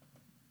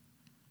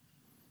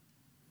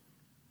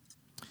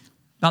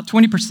 About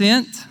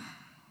 20%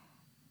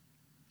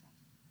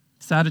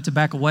 decided to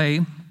back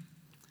away,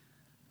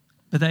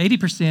 but the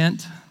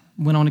 80%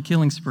 went on a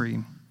killing spree.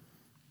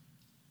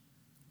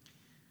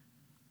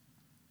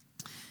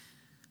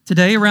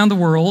 Today, around the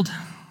world,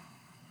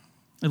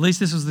 at least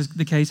this was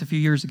the case a few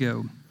years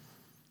ago,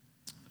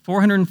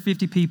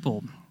 450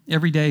 people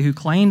every day who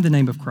claim the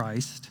name of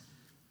Christ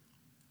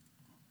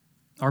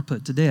are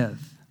put to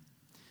death.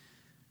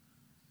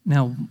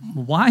 Now,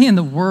 why in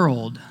the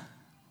world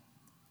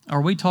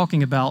are we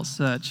talking about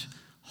such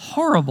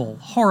horrible,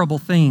 horrible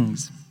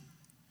things?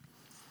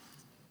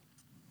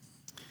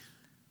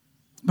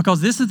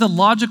 Because this is the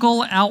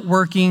logical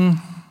outworking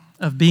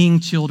of being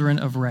children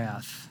of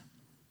wrath.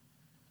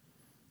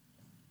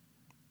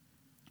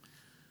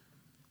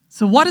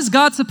 So what is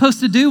God supposed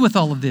to do with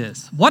all of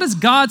this? What is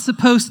God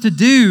supposed to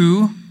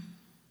do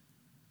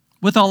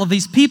with all of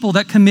these people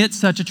that commit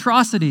such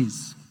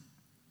atrocities?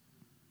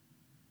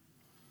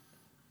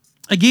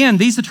 Again,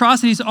 these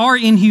atrocities are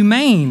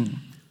inhumane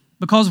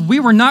because we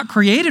were not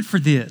created for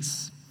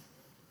this.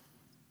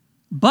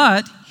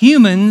 But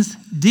humans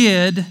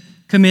did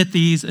commit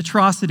these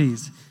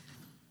atrocities.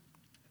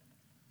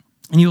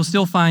 And you will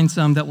still find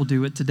some that will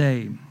do it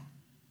today.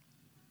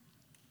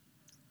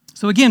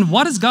 So again,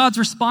 what is God's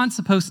response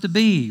supposed to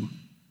be?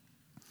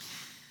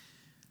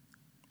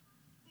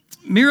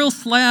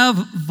 Miroslav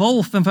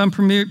Volf, if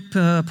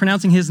I'm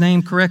pronouncing his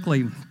name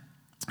correctly,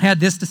 had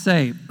this to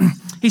say.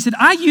 He said,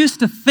 I used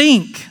to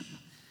think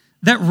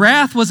that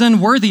wrath was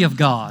unworthy of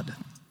God,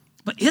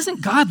 but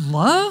isn't God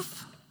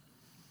love?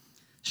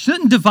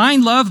 Shouldn't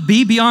divine love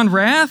be beyond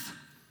wrath?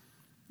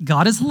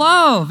 God is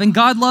love, and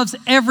God loves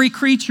every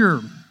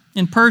creature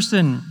in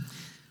person.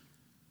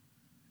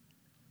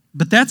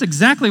 But that's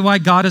exactly why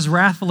God is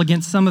wrathful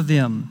against some of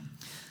them.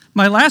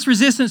 My last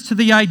resistance to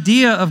the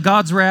idea of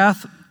God's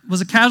wrath was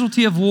a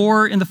casualty of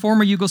war in the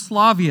former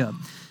Yugoslavia,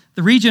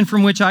 the region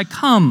from which I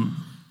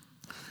come.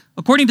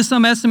 According to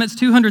some estimates,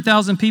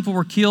 200,000 people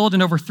were killed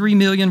and over 3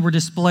 million were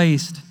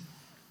displaced.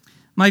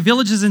 My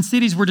villages and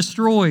cities were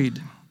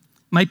destroyed.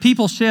 My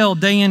people shelled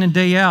day in and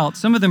day out,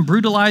 some of them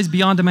brutalized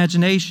beyond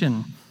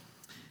imagination.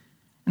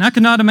 And I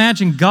could not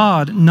imagine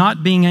God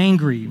not being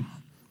angry.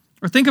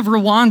 Or think of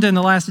Rwanda in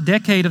the last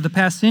decade of the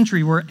past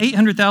century, where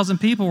 800,000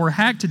 people were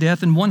hacked to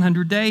death in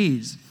 100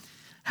 days.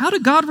 How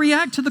did God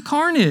react to the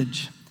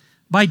carnage?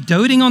 By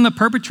doting on the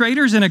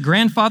perpetrators in a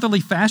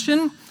grandfatherly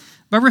fashion?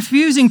 By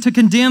refusing to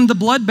condemn the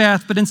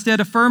bloodbath, but instead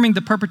affirming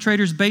the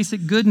perpetrator's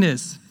basic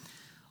goodness?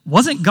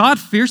 Wasn't God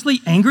fiercely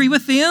angry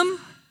with them?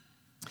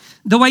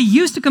 Though I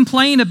used to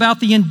complain about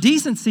the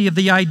indecency of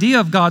the idea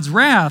of God's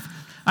wrath,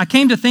 I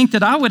came to think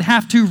that I would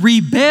have to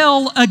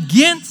rebel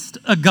against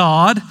a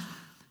God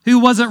who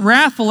wasn't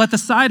wrathful at the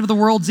sight of the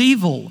world's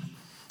evil.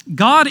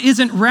 God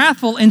isn't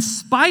wrathful in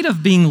spite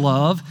of being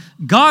love.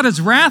 God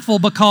is wrathful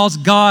because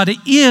God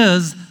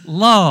is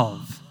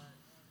love.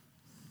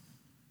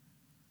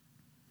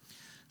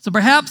 So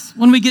perhaps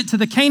when we get to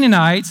the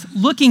Canaanites,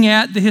 looking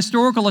at the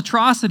historical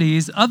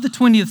atrocities of the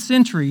 20th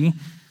century,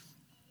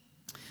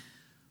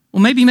 will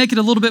maybe make it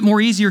a little bit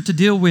more easier to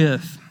deal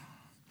with.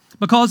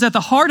 Because at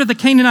the heart of the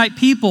Canaanite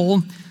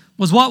people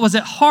was what was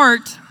at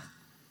heart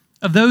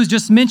of those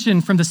just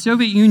mentioned from the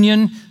Soviet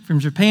Union, from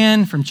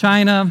Japan, from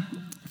China,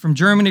 from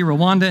Germany,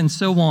 Rwanda, and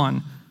so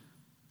on.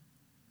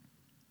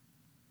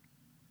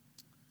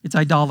 It's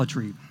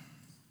idolatry.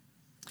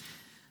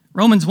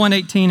 Romans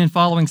 1:18 and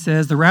following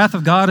says, the wrath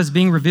of God is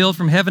being revealed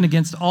from heaven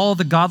against all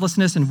the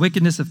godlessness and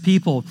wickedness of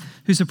people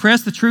who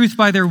suppress the truth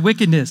by their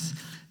wickedness.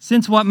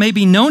 since what may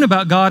be known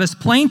about God is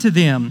plain to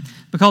them,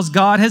 because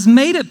God has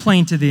made it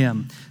plain to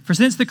them. For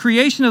since the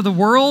creation of the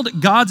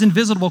world, God's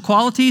invisible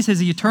qualities,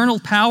 his eternal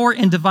power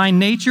and divine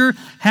nature,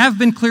 have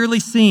been clearly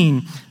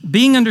seen,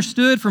 being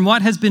understood from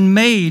what has been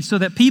made, so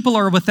that people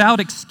are without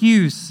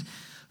excuse.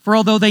 For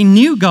although they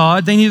knew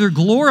God, they neither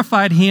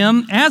glorified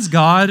him as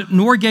God,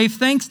 nor gave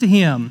thanks to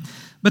him.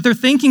 But their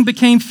thinking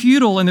became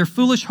futile, and their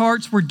foolish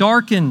hearts were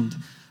darkened.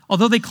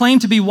 Although they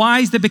claimed to be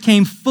wise, they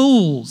became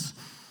fools,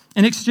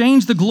 and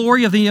exchanged the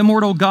glory of the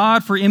immortal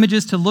God for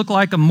images to look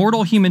like a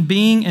mortal human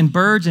being, and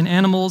birds and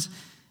animals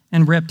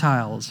and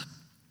reptiles.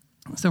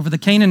 So for the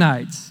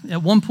Canaanites,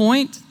 at one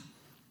point,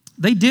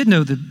 they did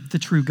know the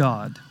true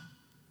God.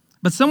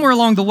 But somewhere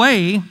along the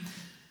way,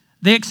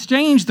 they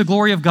exchanged the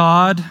glory of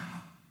God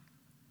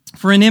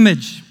for an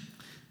image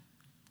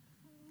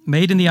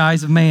made in the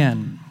eyes of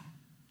man.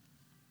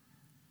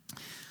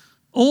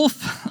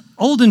 Ulf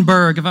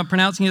Oldenburg, if I'm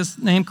pronouncing his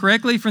name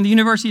correctly, from the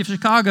University of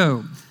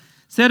Chicago,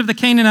 said of the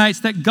Canaanites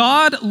that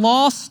God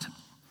lost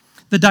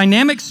the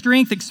dynamic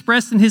strength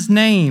expressed in his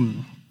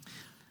name.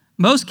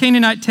 Most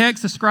Canaanite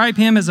texts describe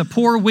him as a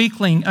poor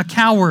weakling, a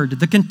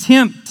coward, the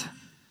contempt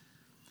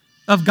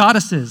of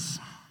goddesses.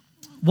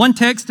 One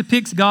text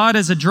depicts God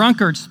as a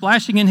drunkard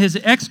splashing in his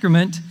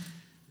excrement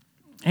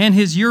and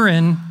his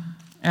urine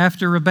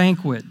after a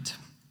banquet.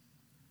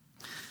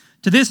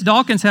 To this,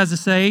 Dawkins has to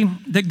say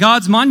that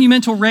God's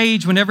monumental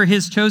rage whenever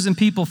his chosen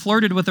people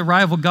flirted with a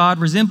rival God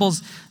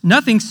resembles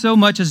nothing so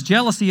much as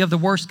jealousy of the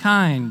worst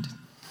kind.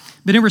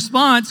 But in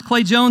response,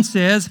 Clay Jones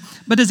says,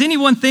 but does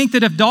anyone think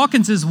that if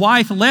Dawkins'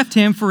 wife left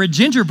him for a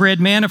gingerbread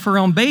man of her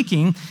own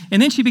baking,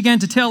 and then she began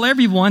to tell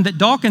everyone that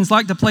Dawkins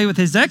liked to play with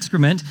his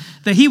excrement,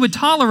 that he would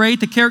tolerate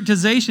the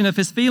characterization of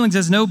his feelings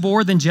as no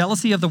more than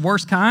jealousy of the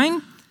worst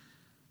kind?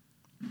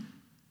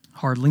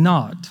 Hardly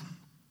not.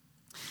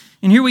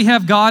 And here we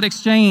have God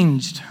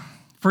exchanged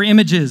for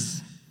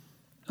images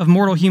of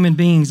mortal human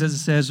beings, as it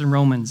says in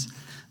Romans.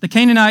 The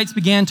Canaanites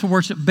began to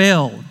worship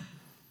Baal.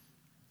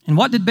 And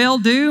what did Baal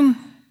do?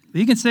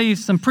 You can say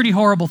some pretty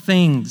horrible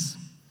things.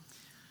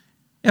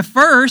 At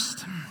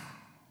first,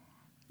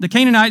 the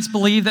Canaanites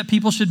believed that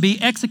people should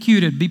be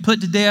executed, be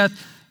put to death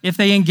if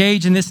they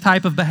engage in this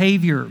type of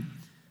behavior.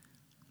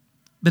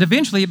 But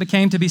eventually it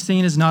became to be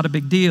seen as not a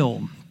big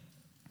deal.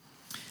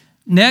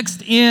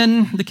 Next,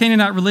 in the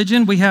Canaanite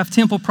religion, we have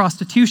temple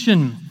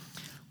prostitution,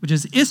 which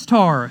is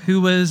Ishtar,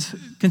 who was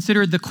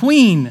considered the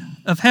queen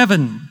of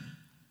heaven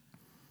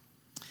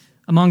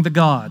among the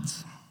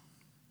gods.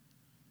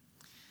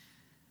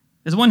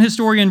 As one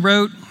historian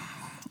wrote,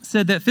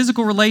 said that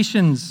physical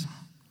relations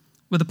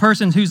with a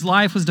person whose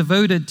life was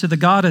devoted to the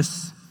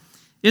goddess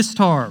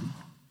Ishtar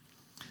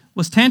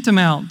was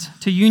tantamount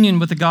to union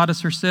with the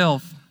goddess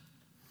herself.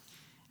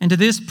 And to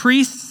this,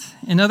 priests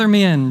and other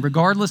men,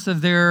 regardless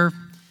of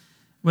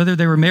whether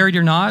they were married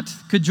or not,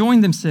 could join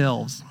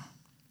themselves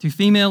to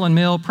female and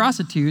male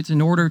prostitutes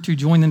in order to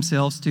join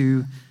themselves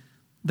to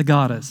the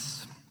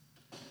goddess.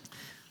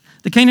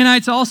 The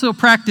Canaanites also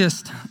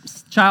practiced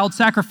child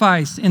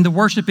sacrifice in the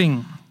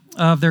worshiping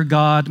of their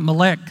god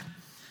Molech.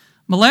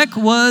 Molech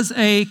was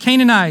a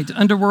Canaanite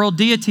underworld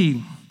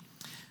deity,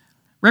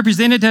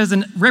 represented as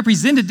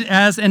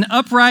an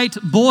upright,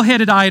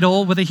 bull-headed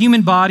idol with a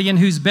human body in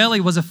whose belly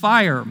was a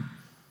fire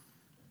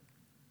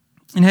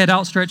and had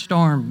outstretched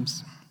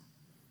arms.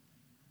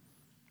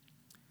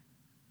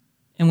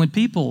 And when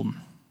people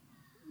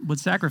would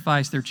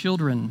sacrifice their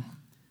children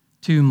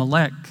to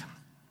Molech,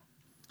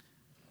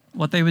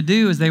 what they would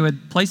do is they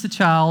would place the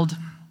child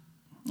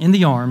in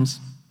the arms,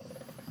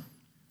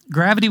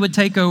 gravity would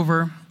take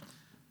over,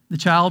 the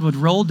child would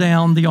roll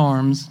down the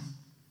arms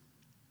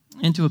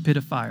into a pit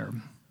of fire.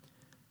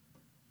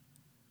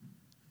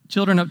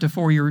 Children up to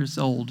 4 years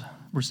old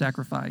were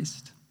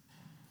sacrificed.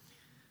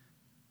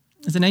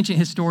 There's an ancient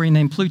historian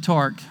named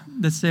Plutarch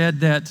that said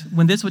that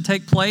when this would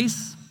take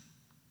place,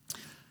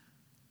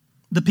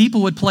 the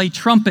people would play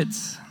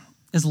trumpets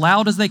as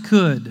loud as they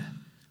could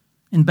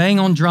and bang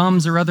on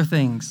drums or other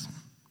things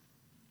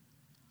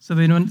so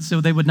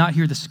they would not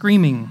hear the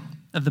screaming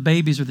of the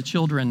babies or the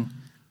children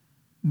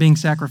being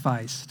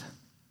sacrificed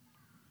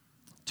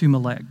to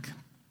Molech.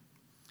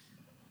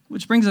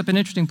 Which brings up an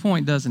interesting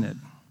point, doesn't it?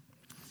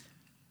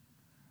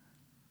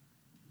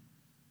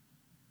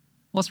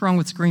 What's wrong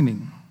with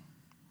screaming?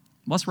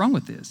 What's wrong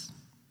with this?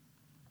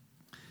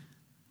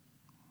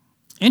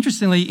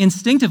 Interestingly,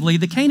 instinctively,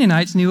 the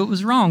Canaanites knew it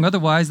was wrong.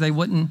 Otherwise, they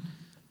wouldn't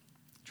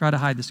try to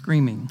hide the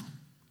screaming.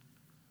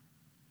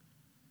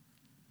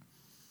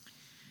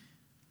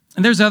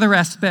 And there's other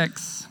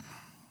aspects,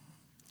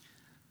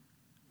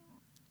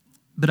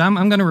 but I'm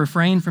going to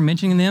refrain from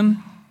mentioning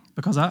them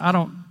because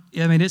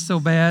it's so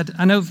bad.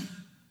 I know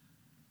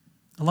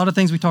a lot of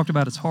things we talked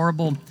about is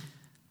horrible,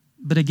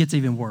 but it gets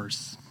even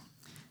worse.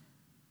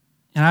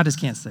 And I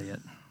just can't say it.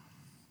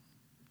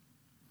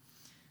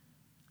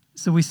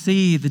 So we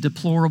see the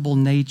deplorable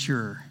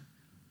nature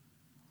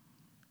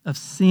of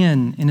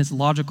sin in its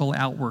logical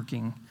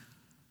outworking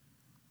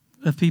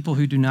of people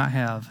who do not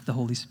have the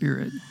Holy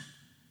Spirit.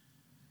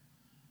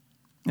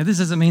 Now, this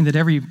doesn't mean that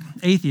every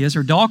atheist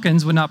or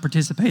Dawkins would not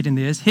participate in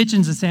this.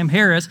 Hitchens and Sam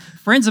Harris,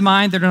 friends of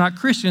mine that are not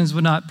Christians,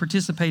 would not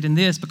participate in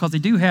this because they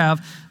do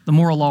have the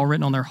moral law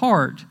written on their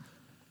heart.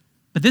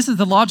 But this is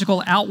the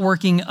logical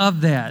outworking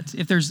of that.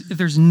 If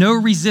there's no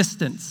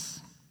resistance,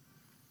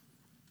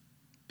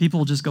 people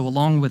will just go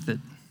along with it.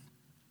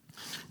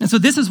 And so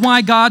this is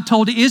why God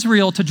told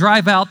Israel to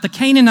drive out the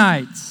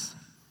Canaanites.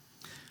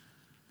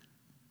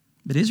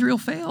 But Israel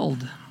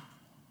failed.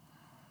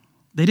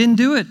 They didn't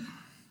do it.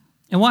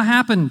 And what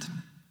happened?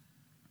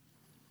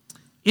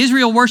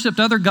 Israel worshiped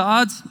other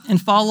gods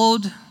and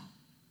followed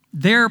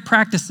their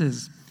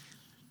practices.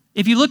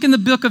 If you look in the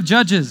book of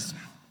Judges,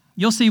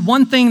 you'll see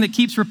one thing that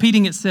keeps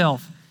repeating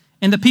itself.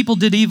 And the people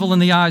did evil in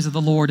the eyes of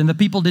the Lord, and the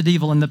people did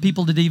evil, and the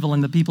people did evil,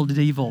 and the people did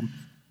evil.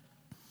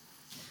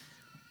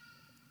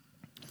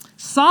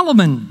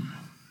 Solomon,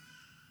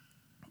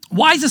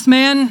 wisest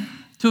man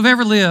to have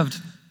ever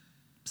lived,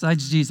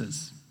 besides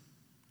Jesus.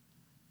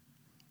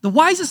 The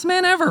wisest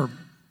man ever.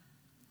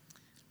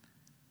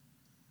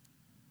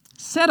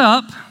 Set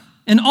up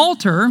an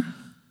altar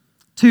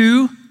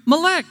to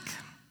Molech.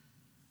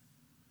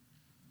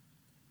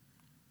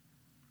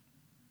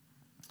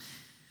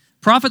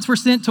 Prophets were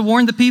sent to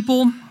warn the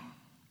people,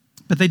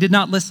 but they did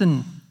not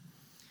listen.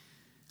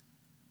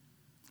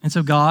 And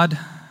so God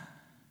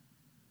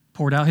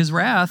poured out his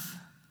wrath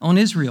on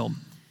Israel.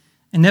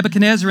 And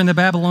Nebuchadnezzar and the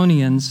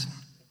Babylonians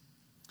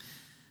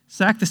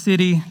sacked the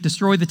city,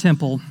 destroyed the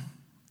temple,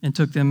 and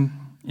took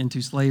them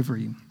into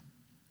slavery.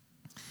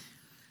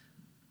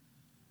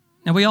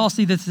 Now, we all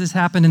see that this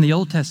happened in the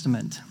Old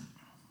Testament.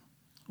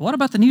 What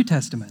about the New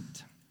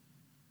Testament?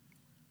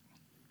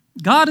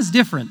 God is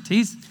different.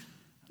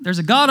 There's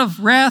a God of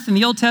wrath in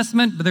the Old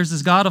Testament, but there's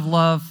this God of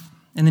love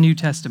in the New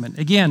Testament.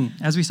 Again,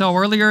 as we saw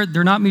earlier,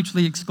 they're not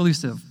mutually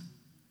exclusive.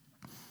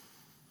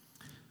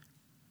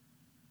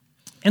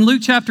 In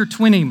Luke chapter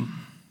 20,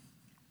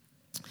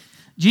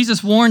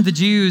 Jesus warned the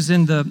Jews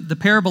in the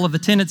parable of the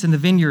tenants in the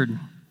vineyard.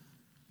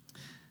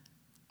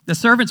 The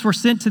servants were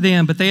sent to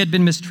them, but they had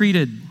been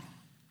mistreated.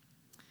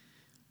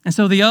 And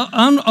so the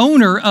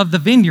owner of the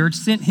vineyard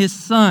sent his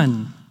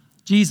son,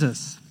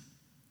 Jesus.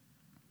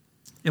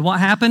 And what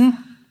happened?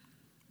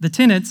 The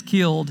tenants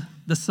killed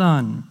the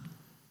son.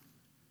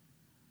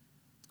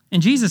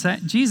 And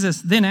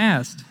Jesus then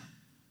asked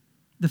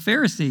the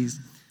Pharisees,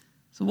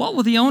 so what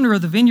will the owner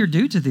of the vineyard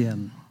do to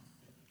them?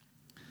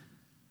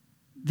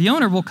 The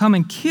owner will come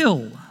and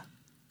kill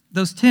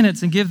those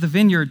tenants and give the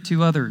vineyard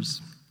to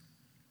others.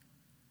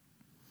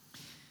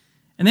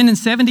 And then in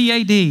 70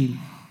 AD,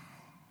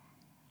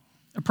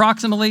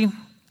 approximately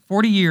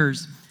 40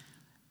 years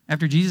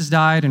after Jesus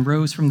died and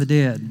rose from the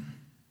dead,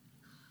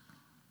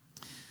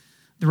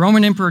 the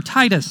Roman Emperor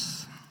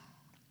Titus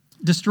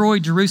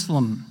destroyed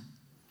Jerusalem.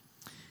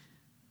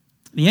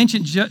 The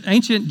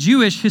ancient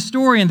Jewish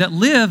historian that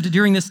lived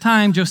during this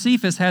time,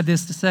 Josephus, had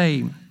this to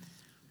say,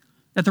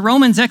 that the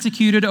Romans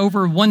executed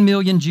over 1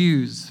 million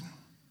Jews.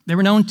 They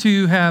were known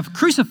to have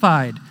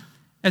crucified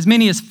as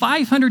many as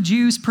 500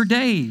 Jews per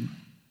day.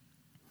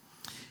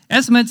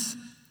 Estimates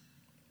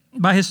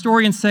by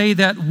historians say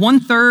that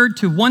 1/3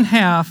 to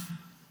 1/2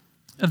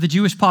 of the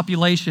Jewish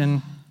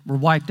population were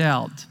wiped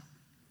out.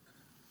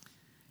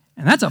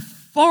 And that's a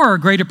far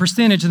greater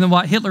percentage than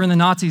what Hitler and the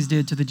Nazis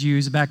did to the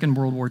Jews back in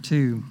World War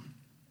II.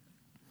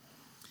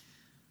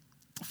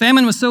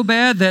 Famine was so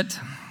bad that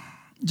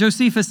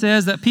Josephus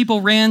says that people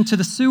ran to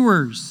the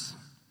sewers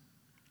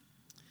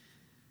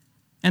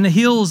and the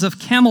hills of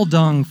camel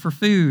dung for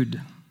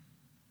food.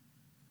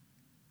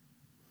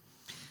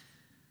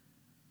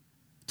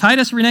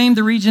 Titus renamed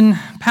the region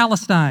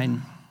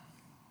Palestine.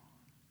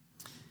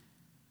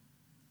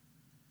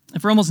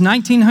 And for almost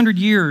 1900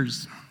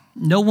 years,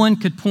 no one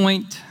could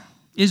point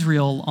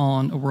Israel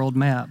on a world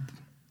map.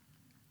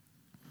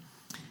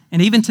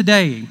 And even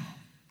today,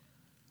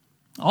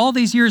 all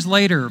these years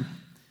later,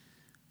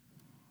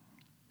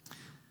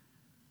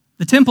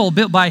 the temple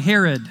built by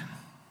Herod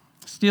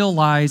still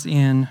lies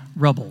in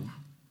rubble,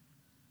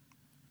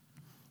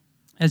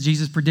 as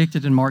Jesus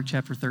predicted in Mark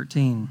chapter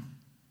 13.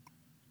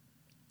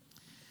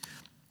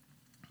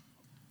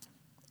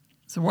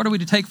 So what are we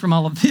to take from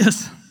all of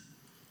this?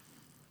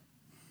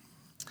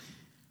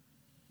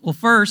 Well,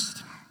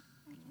 first,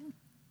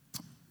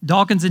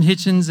 Dawkins and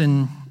Hitchens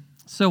and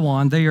so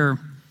on, they are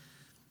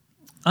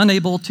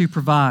unable to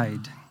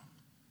provide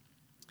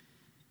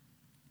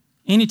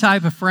any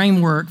type of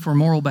framework for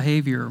moral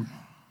behavior.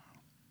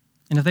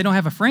 And if they don't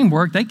have a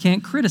framework, they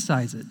can't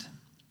criticize it.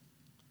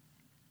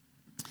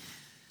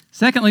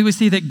 Secondly, we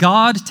see that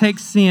God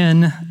takes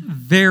sin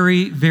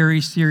very, very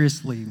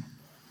seriously.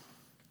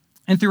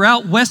 And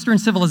throughout Western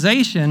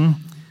civilization,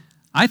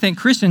 I think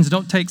Christians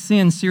don't take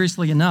sin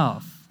seriously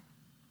enough.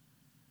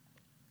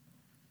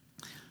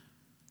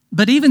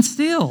 But even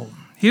still,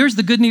 here's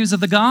the good news of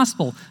the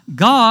gospel.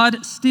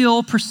 God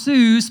still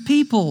pursues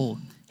people.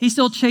 He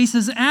still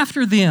chases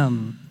after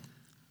them.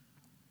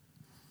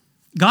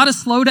 God is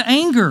slow to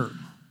anger.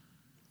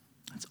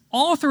 It's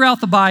all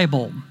throughout the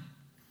Bible.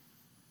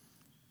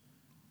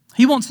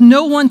 He wants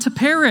no one to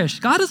perish.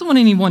 God doesn't want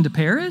anyone to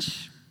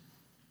perish.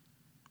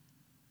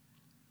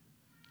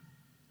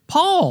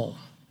 Paul,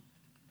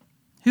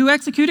 who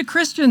executed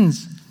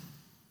Christians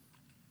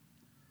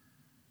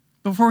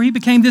before he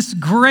became this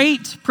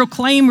great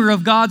proclaimer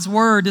of God's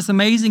word, this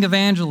amazing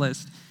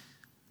evangelist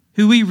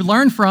who we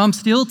learn from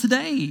still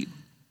today.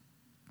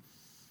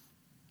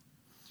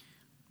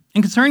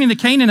 And concerning the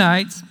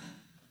Canaanites,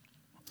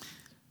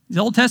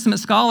 the Old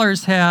Testament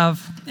scholars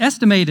have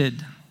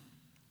estimated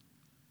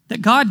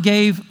that God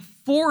gave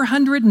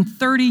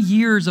 430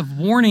 years of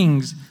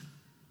warnings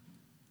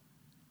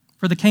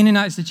for the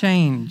Canaanites to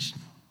change.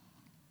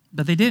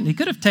 But they didn't. He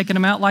could have taken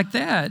them out like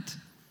that.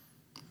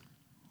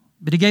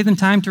 But he gave them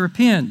time to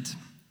repent.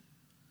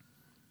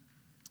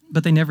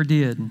 But they never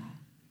did.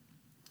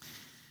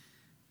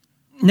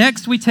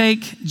 Next, we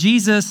take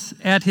Jesus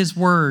at his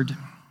word.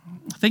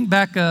 Think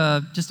back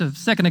just a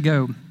second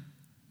ago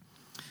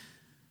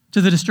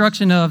to the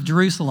destruction of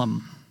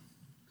Jerusalem.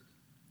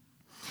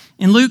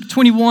 In Luke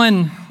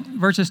 21,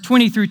 verses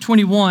 20 through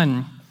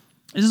 21,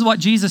 this is what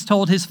Jesus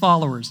told his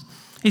followers.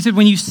 He said,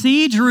 when you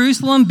see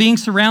Jerusalem being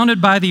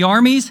surrounded by the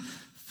armies,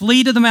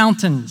 flee to the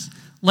mountains.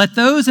 Let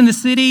those in the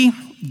city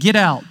get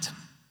out.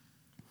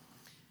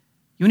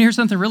 You want to hear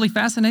something really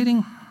fascinating?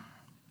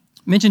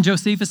 I mentioned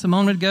Josephus a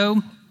moment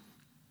ago.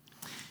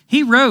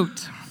 He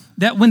wrote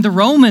that when the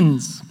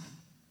Romans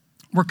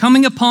were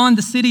coming upon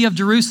the city of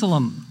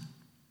Jerusalem,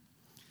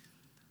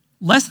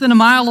 less than a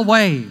mile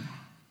away,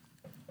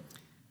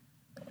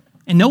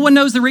 and no one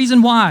knows the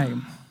reason why,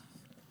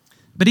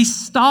 but he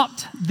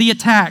stopped the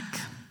attack.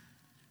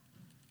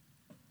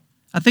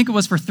 I think it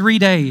was for 3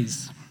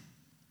 days.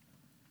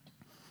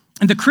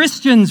 And the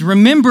Christians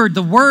remembered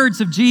the words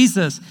of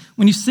Jesus.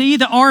 When you see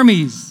the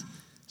armies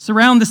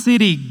surround the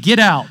city, get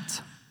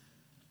out.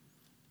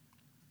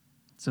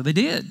 So they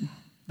did.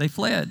 They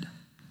fled.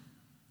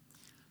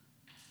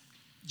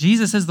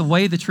 Jesus is the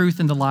way, the truth,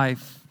 and the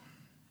life.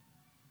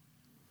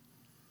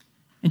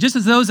 And just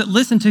as those that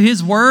listened to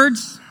his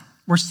words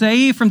were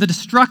saved from the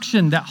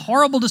destruction, that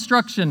horrible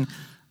destruction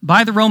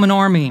by the Roman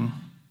army,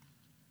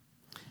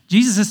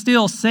 Jesus is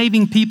still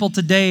saving people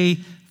today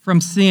from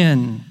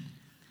sin.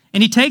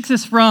 And he takes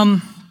us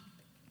from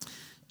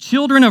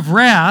children of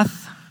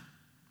wrath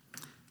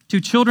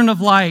to children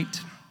of light.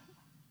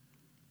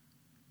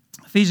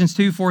 Ephesians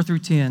 2, 4 through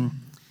 10.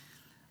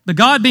 But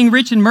God, being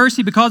rich in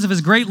mercy because of his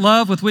great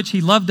love with which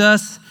he loved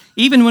us,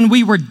 even when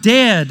we were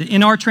dead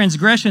in our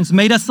transgressions,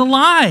 made us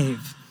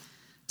alive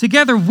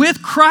together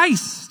with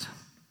Christ,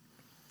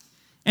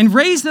 and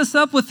raised us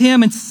up with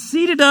him and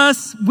seated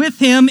us with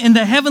him in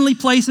the heavenly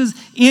places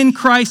in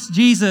Christ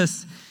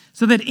Jesus,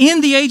 so that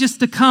in the ages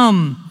to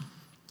come,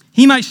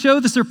 he might show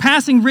the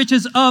surpassing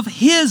riches of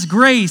his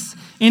grace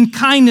in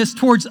kindness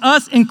towards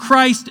us in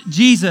Christ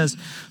Jesus.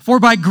 For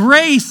by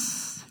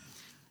grace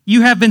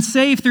you have been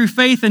saved through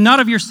faith, and not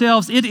of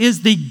yourselves. It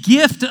is the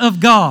gift of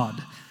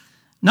God,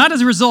 not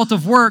as a result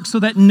of works, so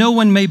that no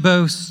one may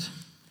boast.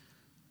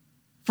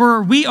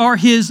 For we are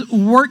his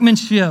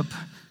workmanship,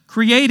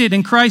 created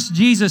in Christ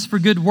Jesus for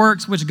good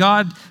works, which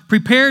God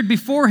prepared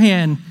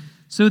beforehand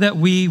so that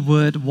we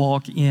would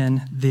walk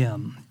in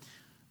them.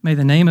 May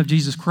the name of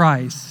Jesus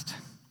Christ,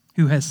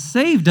 who has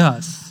saved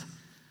us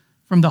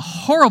from the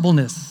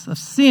horribleness of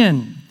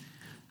sin,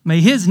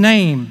 may his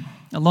name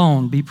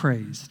alone be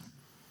praised.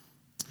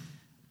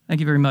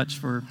 Thank you very much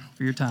for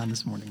your time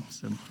this morning.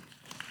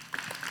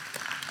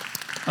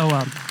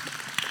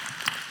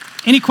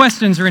 Any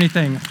questions or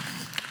anything?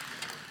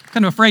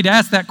 Kind of afraid to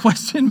ask that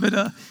question,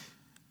 but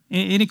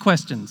any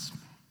questions?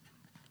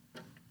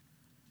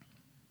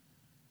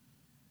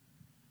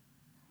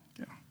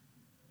 Okay.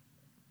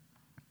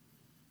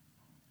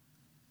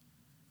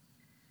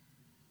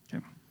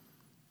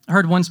 I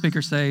heard one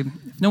speaker say,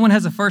 if no one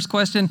has a first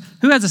question,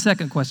 who has a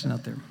second question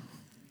out there?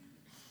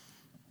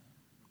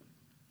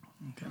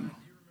 Okay.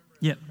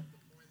 Yeah.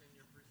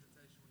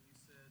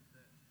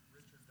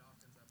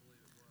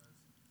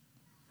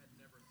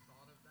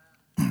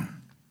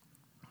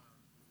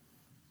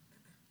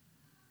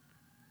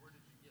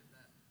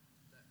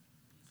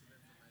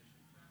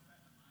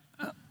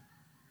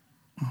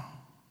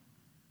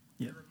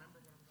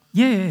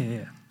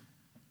 Yeah.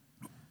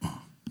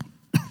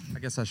 I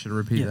guess I should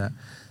repeat that.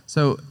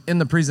 So in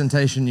the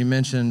presentation, you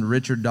mentioned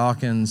Richard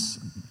Dawkins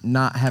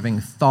not having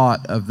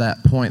thought of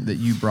that point that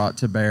you brought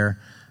to bear.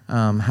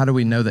 How do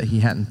we know that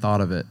he hadn't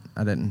thought of it?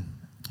 I didn't.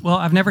 Well,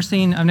 I've never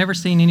seen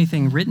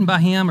anything written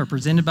by him or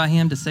presented by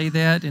him to say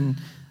that, and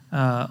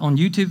on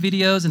YouTube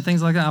videos and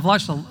things like that. I've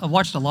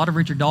watched a lot of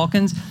Richard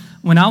Dawkins.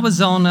 When I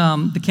was on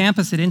the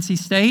campus at NC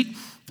State,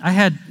 I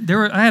had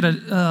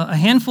a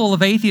handful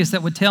of atheists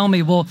that would tell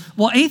me, well,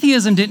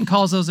 atheism didn't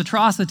cause those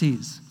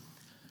atrocities.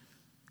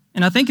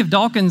 And I think if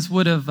Dawkins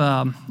would have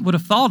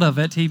thought of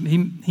it,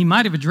 he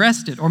might have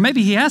addressed it, or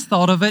maybe he has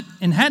thought of it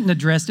and hadn't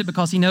addressed it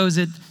because he knows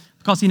it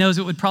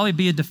would probably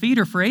be a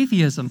defeater for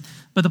atheism.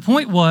 But the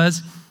point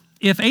was,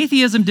 if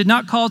atheism did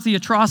not cause the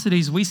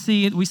atrocities we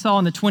saw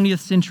in the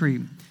 20th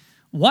century,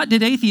 what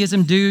did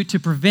atheism do to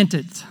prevent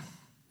it?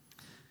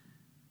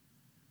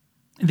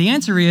 The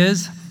answer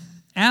is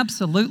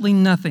absolutely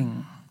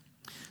nothing.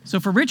 So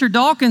for Richard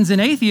Dawkins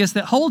and atheists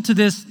that hold to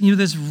this,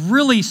 this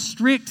really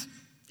strict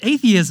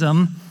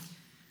atheism,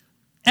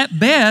 at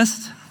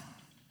best,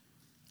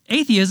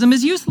 atheism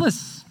is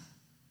useless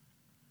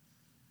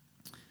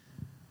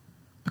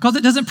because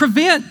it doesn't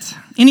prevent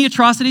any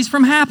atrocities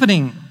from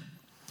happening.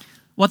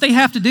 What they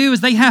have to do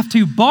is they have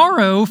to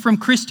borrow from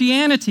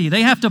Christianity.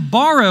 They have to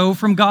borrow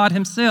from God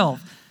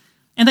himself.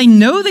 And they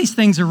know these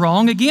things are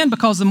wrong, again,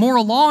 because the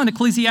moral law in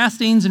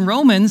Ecclesiastes and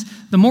Romans,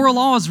 the moral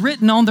law is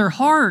written on their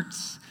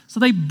hearts. So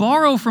they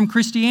borrow from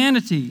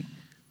Christianity,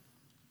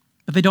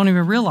 but they don't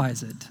even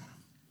realize it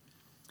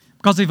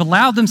because they've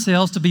allowed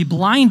themselves to be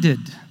blinded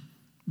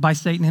by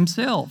Satan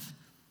himself.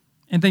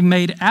 And they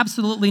made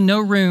absolutely no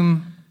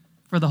room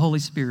for the Holy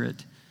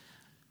Spirit.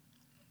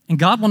 And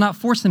God will not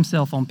force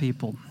himself on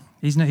people.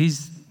 He's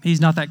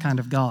not that kind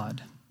of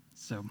God.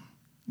 So,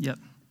 yep.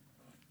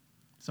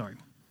 Sorry.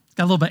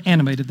 Got a little bit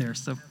animated there,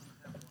 so,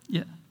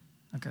 yeah.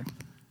 Okay.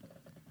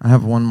 I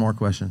have one more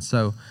question.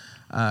 So,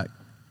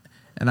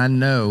 and I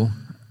know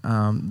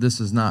this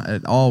is not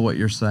at all what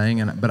you're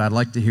saying, but I'd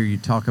like to hear you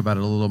talk about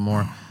it a little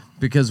more,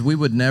 because we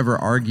would never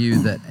argue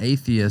that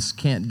atheists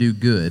can't do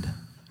good,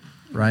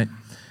 right?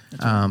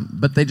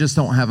 But they just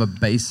don't have a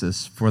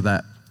basis for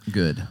that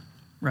good.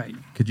 Right.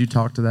 Could you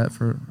talk to that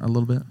for a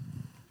little bit?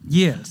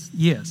 Yes.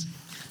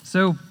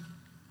 So,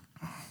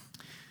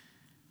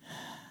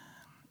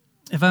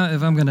 if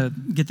I'm going to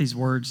get these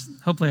words,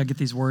 hopefully I get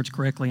these words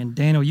correctly. And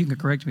Daniel, you can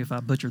correct me if I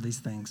butcher these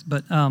things.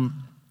 But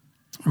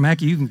or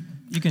Mackie,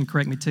 you can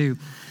correct me too.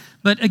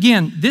 But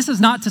again, this is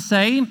not to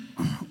say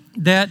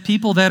that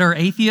people that are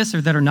atheists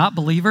or that are not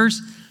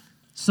believers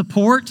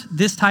support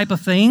this type of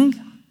thing.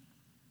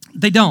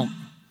 They don't.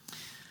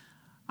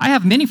 I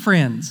have many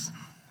friends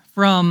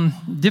from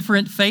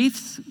different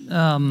faiths,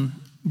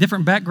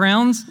 different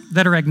backgrounds,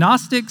 that are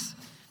agnostics,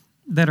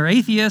 that are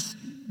atheists,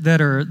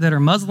 that are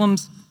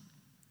Muslims.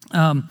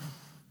 And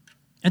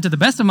to the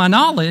best of my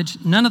knowledge,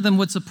 none of them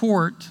would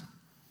support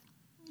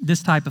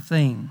this type of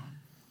thing.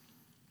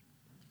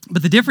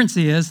 But the difference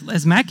is,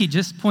 as Mackie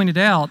just pointed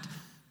out,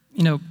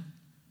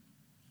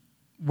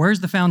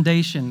 where's the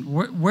foundation?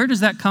 Where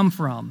does that come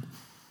from?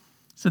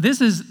 So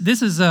this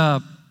is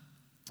a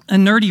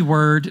nerdy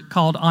word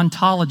called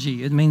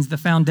ontology. It means the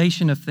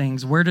foundation of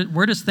things. Where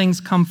does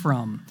things come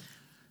from?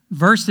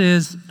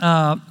 Versus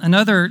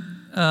another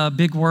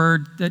big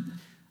word that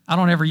I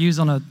don't ever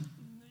use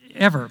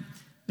ever.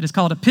 It is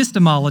called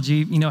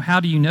epistemology. How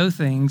do you know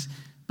things?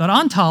 But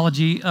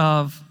ontology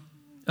of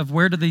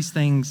where do these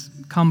things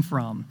come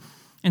from?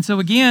 And so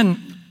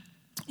again,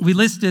 we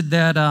listed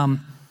that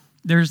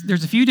there's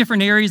a few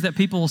different areas that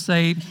people will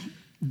say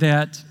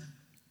that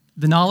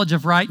the knowledge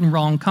of right and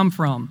wrong come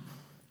from.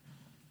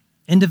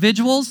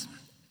 Individuals,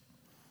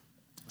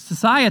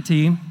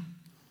 society,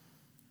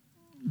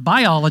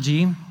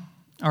 biology,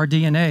 our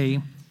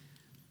DNA,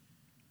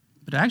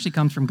 but it actually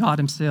comes from God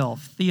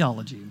himself,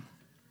 theology.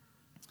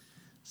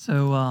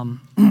 So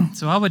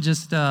I would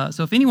just,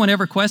 so if anyone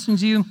ever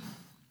questions you,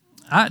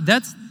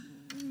 that's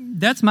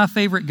my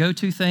favorite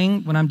go-to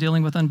thing when I'm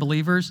dealing with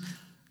unbelievers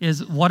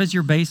is, what is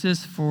your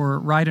basis for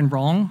right and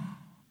wrong?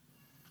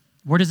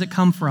 Where does it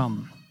come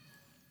from?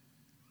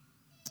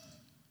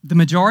 The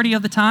majority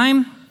of the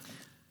time,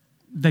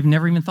 they've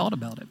never even thought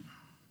about it.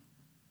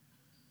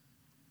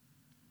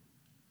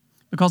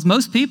 Because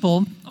most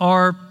people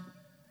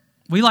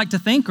we like to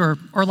think are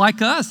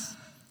like us.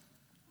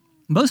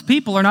 Most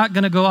people are not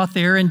going to go out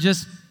there and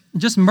just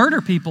murder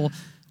people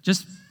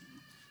just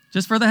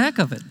for the heck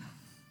of it.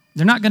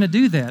 They're not going to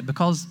do that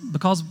because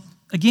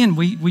again,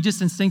 we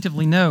just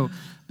instinctively know.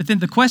 But then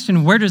the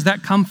question, where does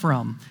that come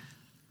from?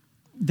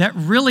 That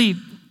really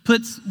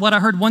puts, what I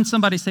heard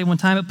somebody say one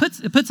time, it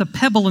puts a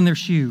pebble in their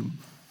shoe.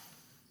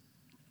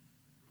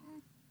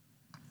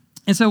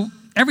 And so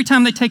every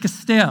time they take a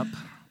step,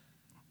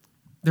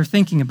 they're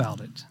thinking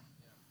about it.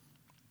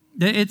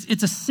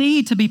 It's a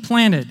seed to be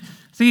planted.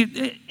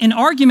 See, an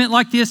argument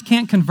like this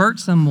can't convert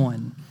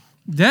someone.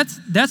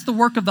 That's the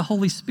work of the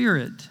Holy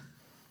Spirit.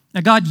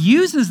 Now, God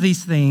uses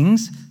these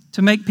things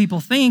to make people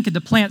think and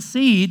to plant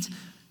seeds.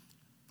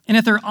 And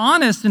if they're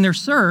honest in their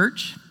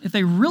search, if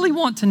they really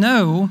want to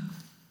know,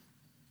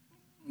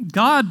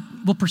 God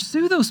will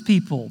pursue those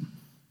people.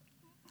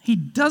 He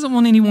doesn't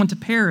want anyone to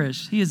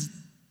perish. He is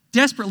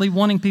desperately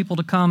wanting people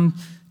to come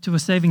to a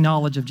saving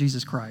knowledge of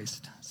Jesus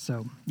Christ.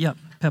 So, yep,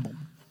 pebble.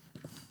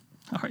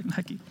 All right,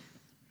 Mackie.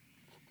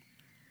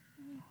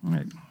 All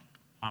right.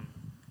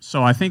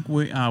 So I think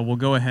we'll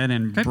go ahead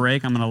and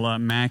break. I'm going to let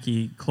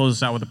Mackie close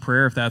us out with a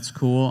prayer, if that's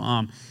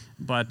cool.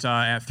 But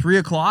at 3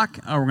 o'clock,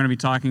 we're going to be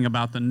talking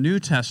about the New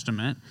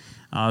Testament.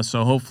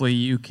 So hopefully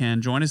you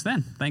can join us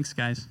then. Thanks,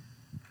 guys.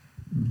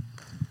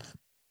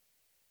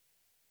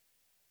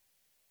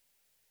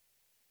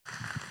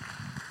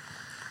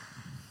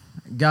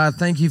 God,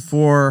 thank you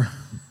for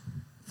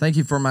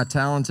my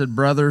talented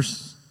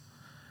brothers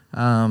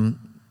and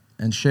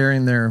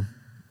sharing their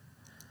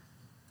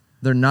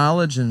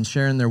knowledge and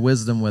sharing their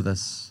wisdom with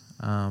us.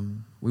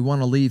 We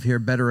want to leave here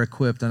better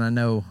equipped, and I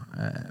know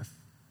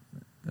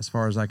as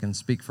far as I can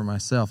speak for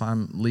myself,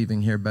 I'm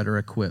leaving here better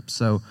equipped.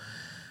 So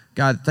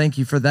God, thank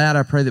you for that.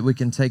 I pray that we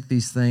can take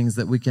these things,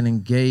 that we can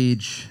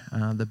engage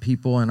the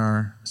people in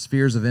our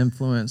spheres of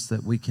influence,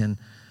 that we can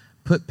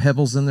put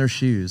pebbles in their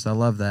shoes. I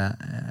love that.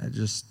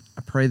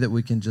 I pray that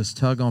we can just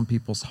tug on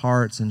people's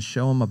hearts and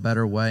show them a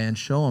better way and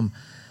show them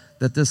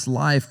that this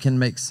life can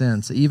make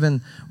sense.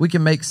 Even we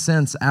can make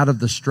sense out of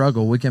the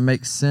struggle. We can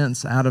make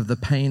sense out of the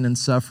pain and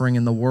suffering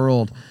in the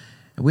world.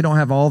 And we don't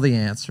have all the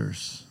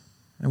answers.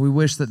 And we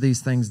wish that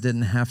these things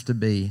didn't have to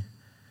be.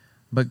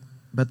 But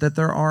that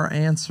there are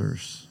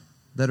answers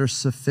that are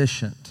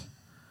sufficient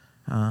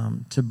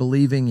to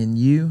believing in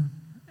you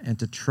and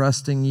to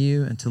trusting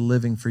you and to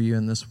living for you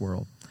in this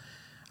world.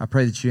 I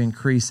pray that you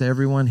increase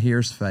everyone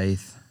here's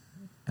faith.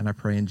 And I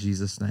pray in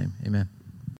Jesus' name, amen.